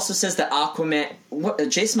 Somebody also says that Aquaman.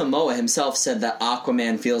 Jason Momoa himself said that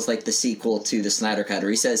Aquaman feels like the sequel to the Snyder Cut,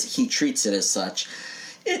 or he says he treats it as such.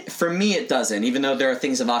 For me, it doesn't. Even though there are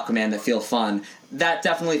things of Aquaman that feel fun, that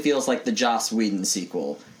definitely feels like the Joss Whedon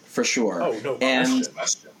sequel for sure. Oh no,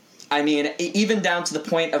 question. I mean, even down to the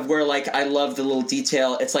point of where, like, I love the little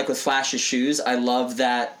detail. It's like with Flash's shoes. I love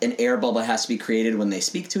that an air bubble has to be created when they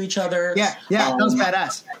speak to each other. Yeah, that was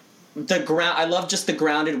badass. I love just the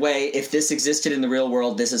grounded way. If this existed in the real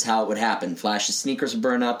world, this is how it would happen. Flash's sneakers would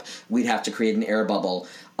burn up. We'd have to create an air bubble.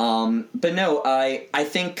 But no, I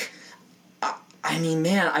think... I mean,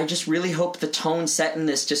 man, I just really hope the tone set in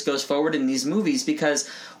this just goes forward in these movies, because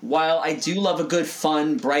while I do love a good,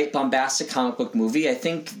 fun, bright, bombastic comic book movie, I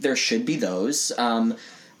think there should be those.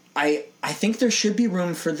 I think there should be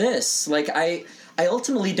room for this. Like, I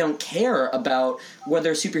ultimately don't care about whether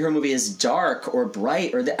a superhero movie is dark or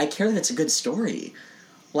bright, I care that it's a good story.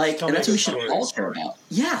 Like, and that's what we should all care about.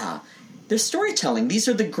 Yeah. There's storytelling. These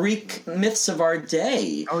are the Greek myths of our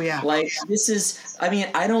day. Oh yeah. Like, this is, I mean,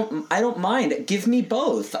 I don't mind. Give me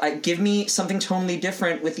both. Give me something totally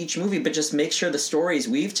different with each movie, but just make sure the stories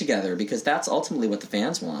weave together, because that's ultimately what the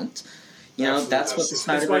fans want. You know, that's what the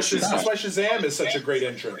Snyderverse is about. That's why Shazam is such a great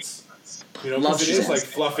entrance. You know, because it is like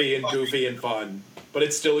fluffy and goofy and fun, but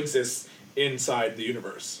it still exists inside the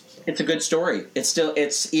universe. It's a good story.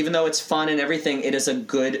 It's even though it's fun and everything, it is a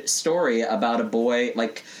good story about a boy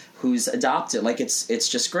like who's adopted. Like, it's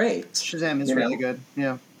just great. Shazam is really good.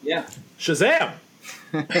 Yeah. Yeah. Shazam!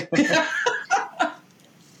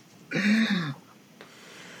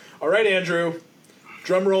 All right, Andrew.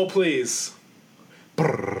 Drum roll, please.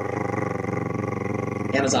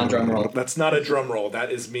 Amazon drum roll. That's not a drum roll.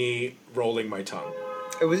 That is me rolling my tongue.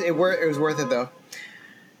 It was worth it, though.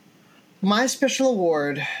 My special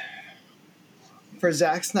award for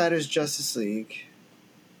Zack Snyder's Justice League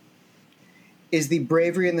is the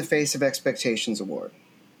Bravery in the Face of Expectations Award.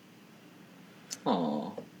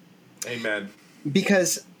 Aww. Amen.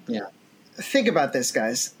 Because, think about this,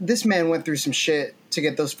 guys. This man went through some shit to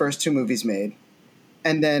get those first two movies made.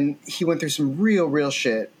 And then he went through some real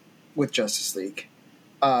shit with Justice League.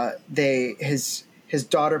 His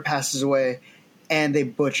daughter passes away, and they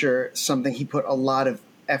butcher something he put a lot of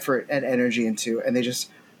effort and energy into, and they just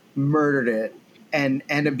murdered it and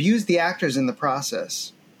abused the actors in the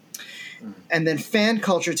process. And then fan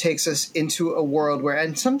culture takes us into a world where,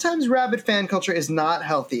 and sometimes rabid fan culture is not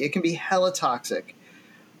healthy. It can be hella toxic.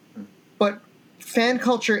 But fan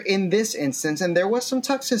culture in this instance, and there was some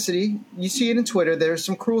toxicity, you see it in Twitter, there's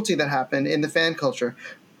some cruelty that happened in the fan culture,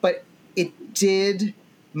 but it did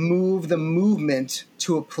move the movement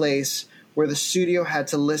to a place where the studio had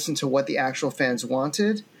to listen to what the actual fans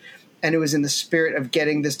wanted, and it was in the spirit of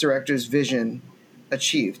getting this director's vision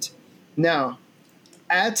achieved. Now,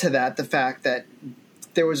 add to that the fact that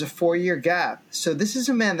there was a 4-year gap. So this is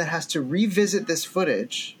a man that has to revisit this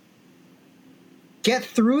footage, get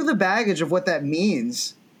through the baggage of what that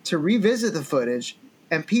means to revisit the footage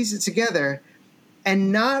and piece it together,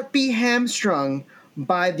 and not be hamstrung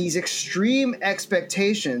by these extreme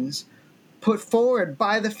expectations put forward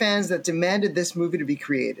by the fans that demanded this movie to be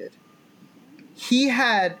created. He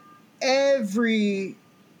had every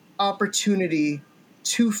opportunity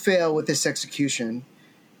to fail with this execution,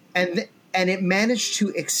 and it managed to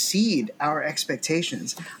exceed our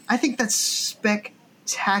expectations. I think that's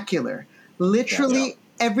spectacular. Literally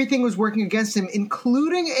everything was working against him,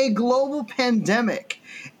 including a global pandemic,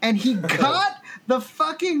 and he got the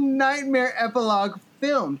fucking nightmare epilogue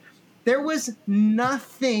filmed. There was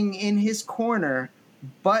nothing in his corner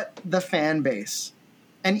but the fan base,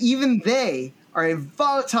 and even they are a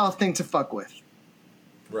volatile thing to fuck with.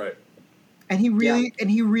 Right. And he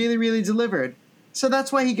really delivered. So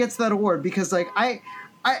that's why he gets that award, because like I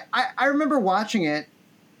remember watching it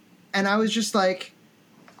and I was just like,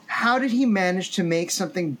 how did he manage to make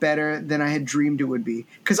something better than I had dreamed it would be?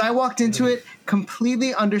 Because I walked into it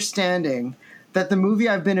completely understanding that the movie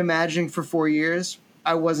I've been imagining for 4 years,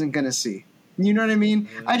 I wasn't going to see. You know what I mean?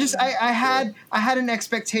 I had an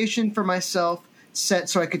expectation for myself set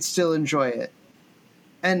so I could still enjoy it.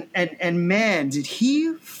 And man, did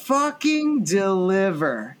he fucking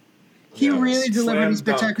deliver. He really delivered in a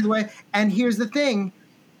spectacular way. And here's the thing.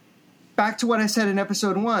 Back to what I said in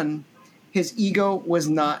episode 1, his ego was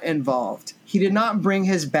not involved. He did not bring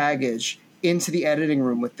his baggage into the editing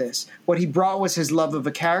room with this. What he brought was his love of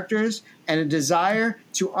the characters and a desire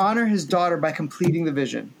to honor his daughter by completing the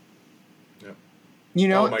vision. Yep. You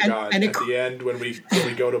know, oh my God! At the end, when we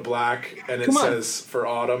go to black and it says for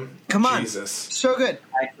autumn, Jesus, so good.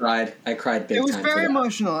 I cried big time. It was very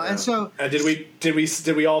emotional, and so. And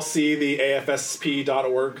did we all see the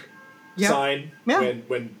AFSP.org sign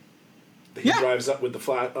when he drives up with the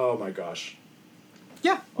flat? Oh my gosh!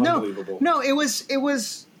 Yeah, unbelievable. No, it was.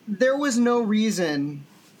 There was no reason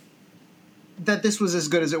that this was as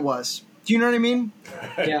good as it was. Do you know what I mean?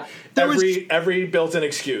 Yeah. Every built-in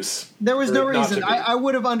excuse. There was no reason. I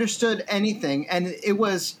would have understood anything, and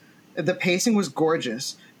the pacing was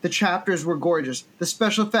gorgeous. The chapters were gorgeous. The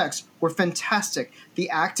special effects were fantastic. The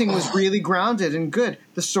acting was really grounded and good.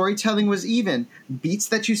 The storytelling was even. Beats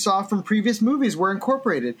that you saw from previous movies were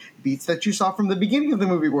incorporated. Beats that you saw from the beginning of the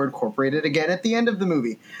movie were incorporated again at the end of the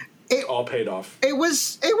movie. It all paid off. It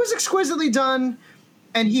was exquisitely done,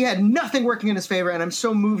 and he had nothing working in his favor, and I'm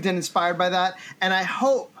so moved and inspired by that. And I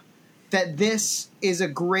hope that this is a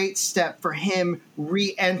great step for him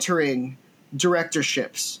re-entering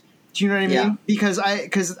directorships. Do you know what I mean? Yeah. Because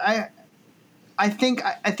I think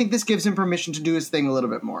this gives him permission to do his thing a little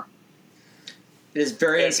bit more. It is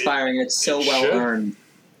very inspiring. It's so well earned.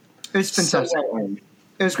 It's fantastic. So well earned.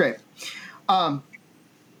 It was great.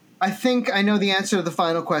 I think I know the answer to the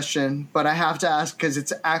final question, but I have to ask because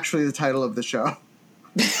it's actually the title of the show.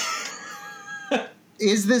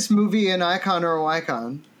 Is this movie an icon or a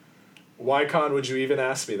Wycon? Wycon, would you even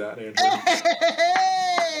ask me that, Andrew?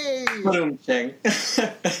 Hey!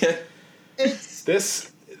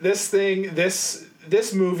 This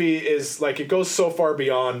movie is like, it goes so far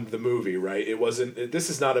beyond the movie, right?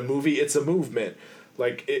 This is not a movie, it's a movement.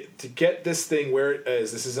 Like, to get this thing where it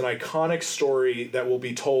is, this is an iconic story that will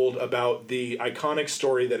be told about the iconic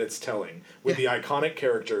story that it's telling, with the iconic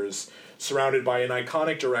characters, surrounded by an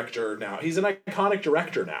iconic director now. He's an iconic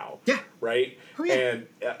director now. Yeah. Right? Oh, yeah. And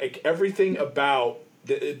everything about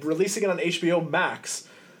releasing it on HBO Max,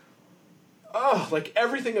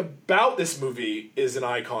 everything about this movie is an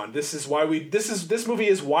icon. This movie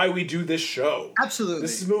is why we do this show. Absolutely.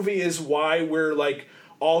 This movie is why we're like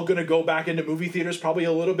all gonna go back into movie theaters probably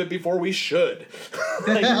a little bit before we should,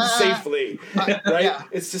 safely, right? Yeah.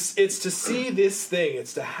 It's to see this thing.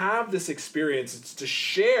 It's to have this experience. It's to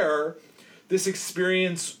share this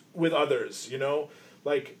experience with others. You know,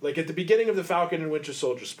 like at the beginning of the Falcon and Winter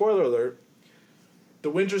Soldier. Spoiler alert.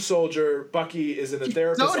 The Winter Soldier, Bucky, is in a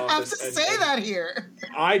therapist's office. You don't have to say that here.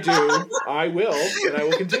 I do. I will, and I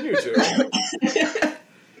will continue to.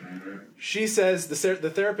 She says, the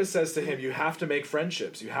therapist says to him, you have to make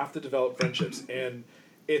friendships. You have to develop friendships. And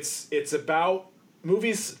it's about,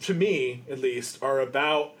 movies, to me at least, are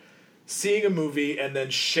about seeing a movie and then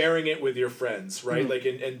sharing it with your friends, right?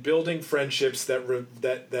 Mm-hmm. And building friendships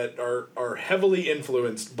that are heavily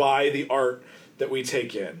influenced by the art that we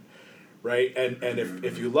take in, right? And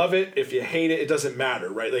if you love it, if you hate it, it doesn't matter,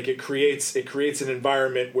 right? Like it creates an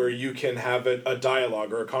environment where you can have a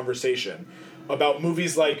dialogue or a conversation about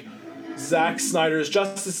movies like Zack Snyder's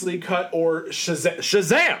Justice League cut or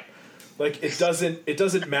Shazam. Like it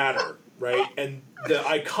doesn't matter, right? And the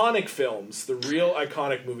iconic films, the real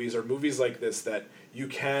iconic movies, are movies like this that you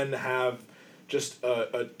can have just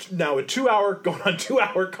a 2-hour going on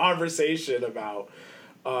 2-hour conversation about.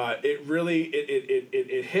 It really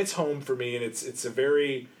it hits home for me, and it's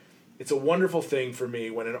a wonderful thing for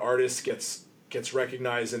me when an artist gets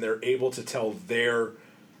recognized and they're able to tell their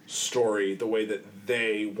story the way that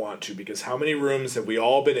they want to. Because how many rooms have we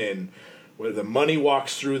all been in where the money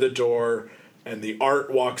walks through the door and the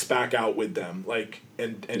art walks back out with them? Like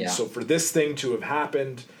so for this thing to have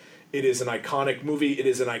happened, it is an iconic movie. It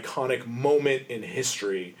is an iconic moment in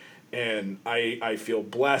history. And I feel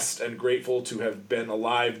blessed and grateful to have been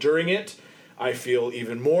alive during it. I feel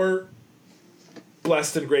even more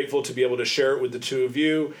blessed and grateful to be able to share it with the two of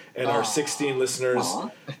you and our 16 listeners.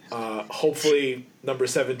 Hopefully number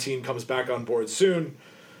 17 comes back on board soon.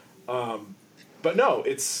 But no,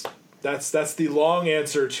 that's the long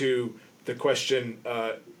answer to the question.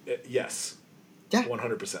 Yes. Yeah.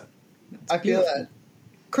 100%. I feel that.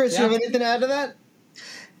 Chris, you have anything to add to that?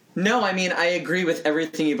 No, I mean, I agree with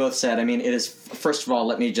everything you both said. I mean, it is, first of all,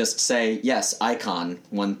 let me just say, yes, icon,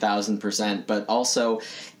 1,000%, but also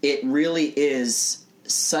it really is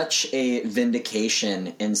such a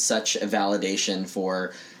vindication and such a validation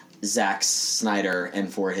for Zack Snyder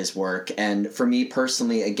and for his work. And for me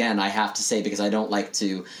personally, again, I have to say, because I don't like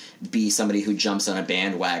to be somebody who jumps on a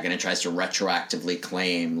bandwagon and tries to retroactively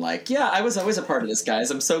claim, like, yeah, I was always a part of this,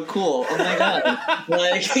 guys. I'm so cool. Oh my God.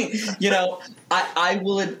 Like, you know, I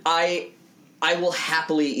will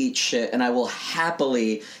happily eat shit, and I will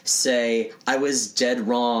happily say I was dead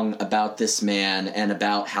wrong about this man and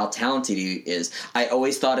about how talented he is. I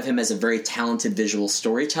always thought of him as a very talented visual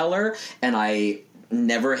storyteller, and I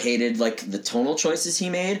never hated like the tonal choices he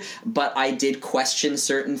made, but I did question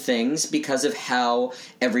certain things because of how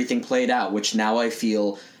everything played out, which now I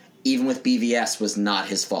feel, even with BVS, was not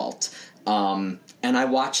his fault. And I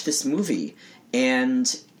watched this movie,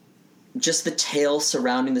 and just the tale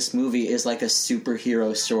surrounding this movie is like a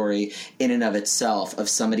superhero story in and of itself, of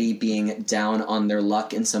somebody being down on their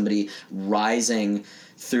luck and somebody rising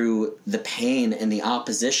through the pain and the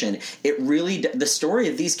opposition. It really, the story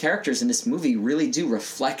of these characters in this movie really do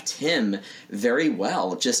reflect him very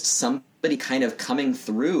well. Just somebody kind of coming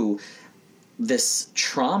through this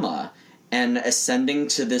trauma and ascending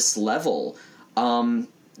to this level.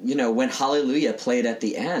 You know, when Hallelujah played at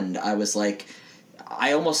the end, I was like,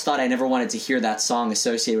 I almost thought I never wanted to hear that song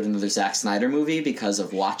associated with another Zack Snyder movie because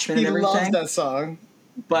of Watchmen and everything. He loves that song.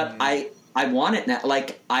 But I want it now.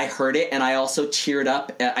 Like, I heard it, and I also teared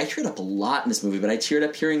up. I teared up a lot in this movie, but I teared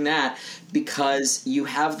up hearing that because you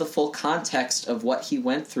have the full context of what he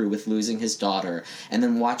went through with losing his daughter, and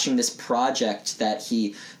then watching this project that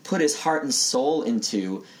he put his heart and soul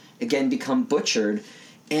into, again, become butchered.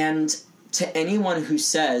 And to anyone who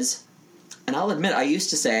says, and I'll admit, I used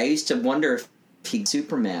to wonder if he's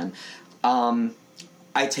Superman.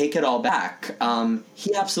 I take it all back.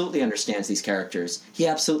 He absolutely understands these characters. He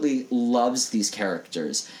absolutely loves these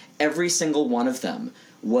characters. Every single one of them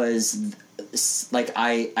was like,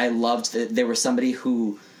 I loved that they were somebody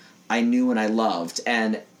who I knew and I loved.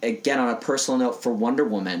 And again, on a personal note for Wonder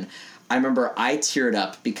Woman, I remember I teared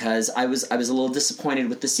up because I was a little disappointed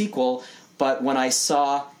with the sequel, but when I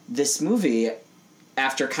saw this movie,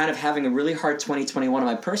 after kind of having a really hard 2021 in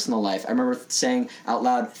my personal life, I remember saying out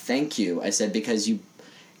loud, thank you. I said, because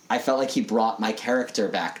I felt like he brought my character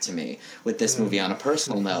back to me with this movie on a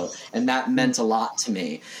personal note, and that meant a lot to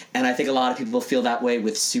me. And I think a lot of people feel that way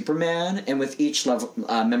with Superman and with each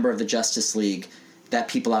member of the Justice League that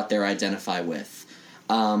people out there identify with.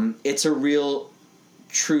 It's a real,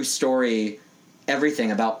 true story,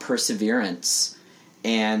 everything about perseverance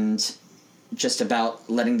and just about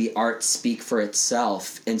letting the art speak for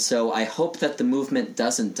itself. And so I hope that the movement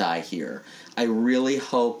doesn't die here. I really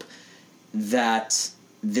hope that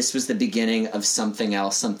this was the beginning of something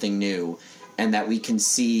else, something new, and that we can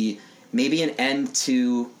see maybe an end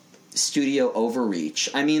to studio overreach.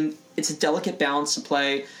 I mean, it's a delicate balance to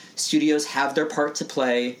play. Studios have their part to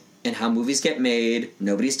play in how movies get made.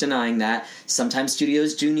 Nobody's denying that. Sometimes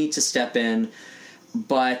studios do need to step in,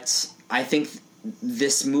 but I think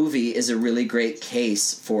this movie is a really great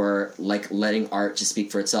case for like letting art just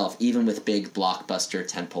speak for itself, even with big blockbuster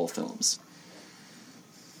tentpole films.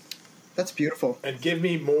 That's beautiful. And give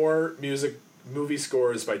me more movie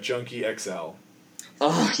scores by Junkie XL.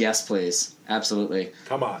 Oh, yes, please. Absolutely.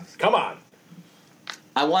 Come on.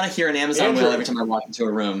 I want to hear an Amazon Andrew. whale every time I walk into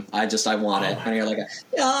a room. I want it. I hear like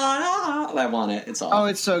I want it. It's all. Oh,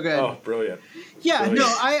 it's so good. Oh, brilliant. Yeah, Brilliant.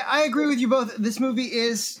 no, I agree with you both. This movie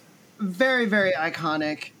is very, very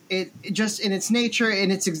iconic. It just in its nature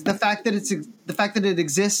and the fact that it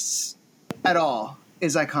exists at all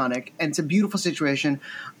is iconic, and it's a beautiful situation.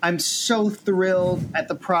 I'm so thrilled at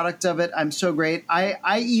the product of it. I'm so great.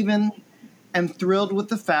 I even am thrilled with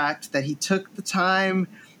the fact that he took the time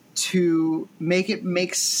to make it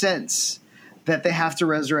make sense that they have to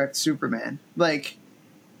resurrect Superman. Like,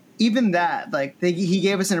 even that, like, he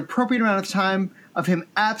gave us an appropriate amount of time of him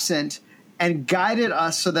absent and guided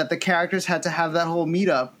us so that the characters had to have that whole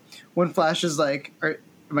meetup when Flash is like, am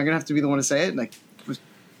I going to have to be the one to say it? Like,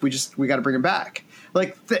 we got to bring him back.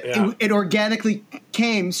 Like, it organically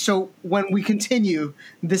came, so when we continue,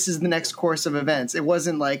 this is the next course of events. It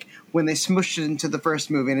wasn't like when they smushed it into the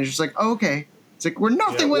first movie and it's just like, oh, okay. It's like, we're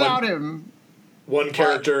nothing without him. One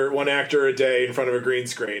character, one actor a day in front of a green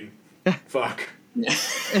screen. Fuck.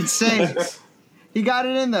 Insane. He got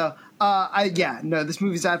it in, though. This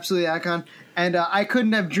movie's absolutely icon. And I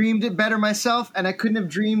couldn't have dreamed it better myself, and I couldn't have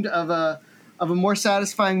dreamed of a more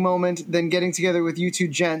satisfying moment than getting together with you two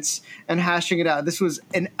gents and hashing it out. This was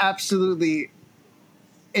an absolutely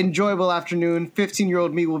enjoyable afternoon.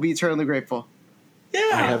 15-year-old me will be eternally grateful.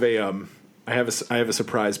 Yeah. I have a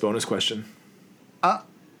surprise bonus question. Oh.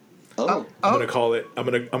 I'm gonna call it.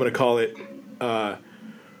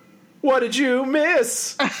 What did you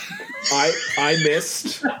miss? I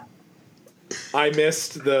missed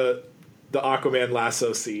the Aquaman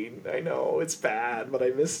lasso scene. I know it's bad, but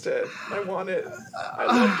I missed it. I want it.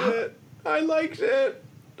 I liked it.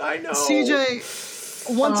 I know.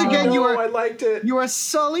 CJ, once again, I liked it. You are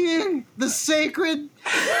sullying the sacred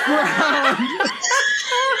ground.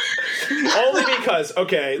 Only because,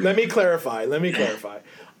 okay, let me clarify.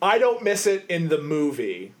 I don't miss it in the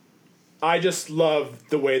movie. I just love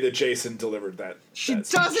the way that Jason delivered that. She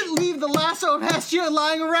doesn't leave the lasso of Hestia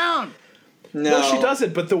lying around. No, she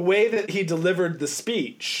doesn't. But the way that he delivered the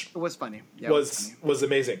speech was funny. Yeah, was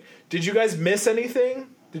amazing. Did you guys miss anything?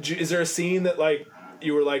 Is there a scene that like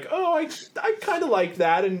you were like, oh, I kind of liked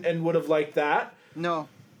that and would have liked that? No,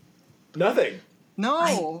 nothing.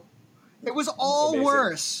 No, it was all amazing.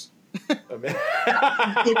 Worse.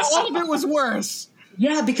 All of it was worse.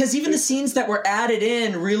 Yeah, because even the scenes that were added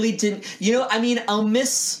in really didn't.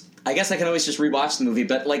 I guess I can always just rewatch the movie,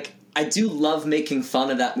 but like I do love making fun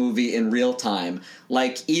of that movie in real time.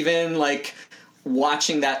 Like even like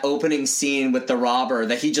watching that opening scene with the robber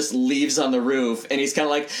that he just leaves on the roof and he's kind of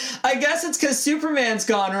like, I guess it's because Superman's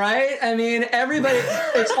gone, right? I mean, everybody,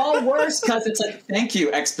 it's all worse because it's like, thank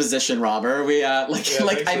you, exposition robber. We I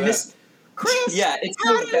miss Chris. Yeah, it's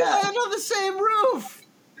how so did bad. he land on the same roof?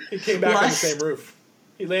 He came back on the same roof.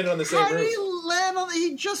 He landed on the same How roof. did he land on?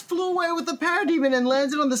 He just flew away with the parademon and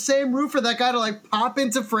landed on the same roof for that guy to like pop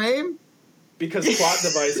into frame. Because Plot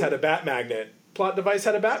Device had a bat magnet.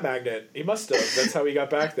 He must have. That's how he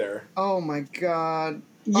got back there. Oh my god.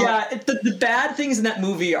 Yeah, the bad things in that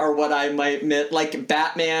movie are what I might admit, like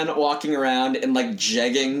Batman walking around in like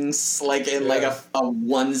jeggings, like in like a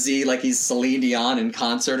onesie, like he's Celine Dion in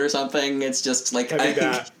concert or something. It's just like Heavy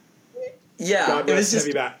Bat. Yeah, God bless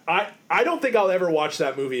Heavy Bat. I don't think I'll ever watch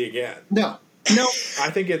that movie again. No. I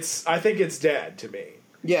think it's dead to me.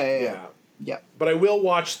 Yeah. But I will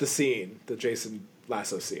watch the scene, the Jason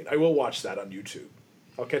Lasso scene. I will watch that on YouTube.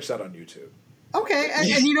 I'll catch that on YouTube. Okay, and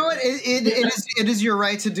you know what? It is your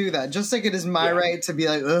right to do that. Just like it is my right to be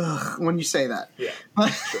like, ugh, when you say that. Yeah,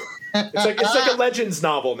 sure. It's like a Legends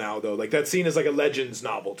novel now, though. Like that scene is like a Legends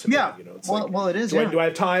novel to me. You know, it's well, it is. Do I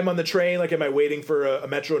have time on the train? Like, am I waiting for a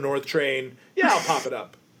Metro North train? Yeah, I'll pop it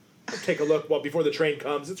up. I'll take a look before the train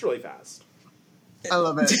comes. It's really fast. I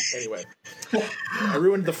love it. Anyway, I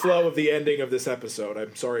ruined the flow of the ending of this episode.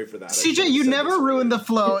 I'm sorry for that. CJ, you never ruined the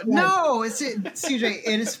flow. No, CJ,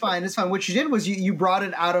 it is fine. It's fine. What you did was you brought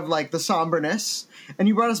it out of like the somberness, and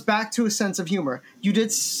you brought us back to a sense of humor. You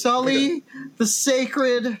did sully the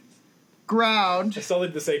sacred ground. I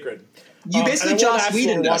sullied the sacred. You basically Joss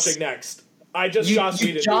Whedoned us. Watching next. I just Joss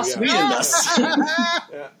Whedoned. Joss Whedoned us.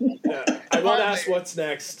 Yeah. I won't ask what's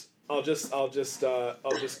next. I'll just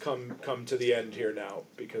come to the end here now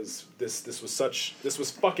because this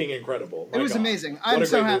was fucking incredible. It was amazing. I'm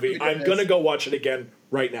so happy. I'm gonna go watch it again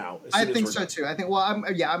right now. I think so too. I think. Well,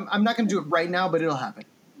 I'm not gonna do it right now, but it'll happen.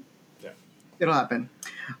 Yeah, it'll happen.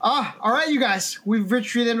 All right, you guys, we've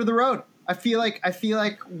reached the end of the road. I feel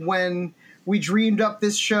like when we dreamed up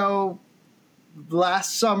this show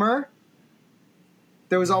last summer,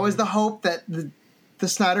 there was always the hope that the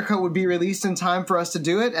Snyder Cut would be released in time for us to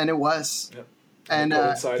do it, and it was. Yep. And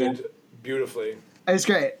coincided beautifully. It's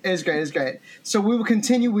great. It's great. It's great. So we will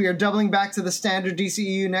continue. We are doubling back to the standard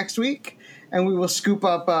DCEU next week, and we will scoop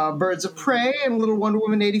up Birds of Prey and Little Wonder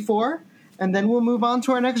Woman 84, and then we'll move on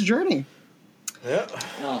to our next journey. Yeah.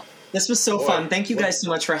 Oh, this was so fun. Thank you guys so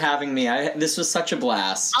much for having me. This was such a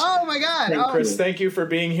blast. Oh my God! Chris, thank you for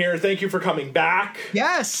being here. Thank you for coming back.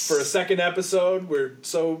 Yes. For a second episode, we're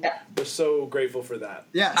so grateful for that.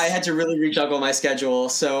 Yes. I had to really rejuggle my schedule,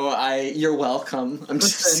 so you're welcome. I'm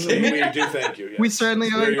just kidding. We do thank you. Yes. We certainly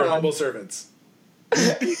are. We're your humble servants. All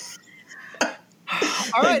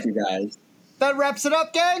right. Thank you guys. That wraps it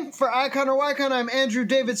up, gang. For Icon or Wycon, I'm Andrew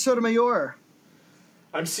David Sotomayor.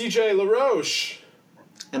 I'm CJ LaRoche.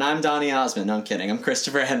 And I'm Donny Osmond. No, I'm kidding. I'm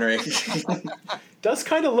Christopher Henry. Does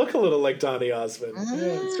kind of look a little like Donny Osmond.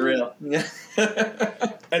 It's real.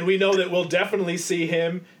 And we know that we'll definitely see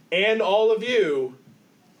him and all of you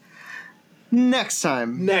Next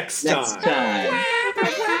time. next time. Next time.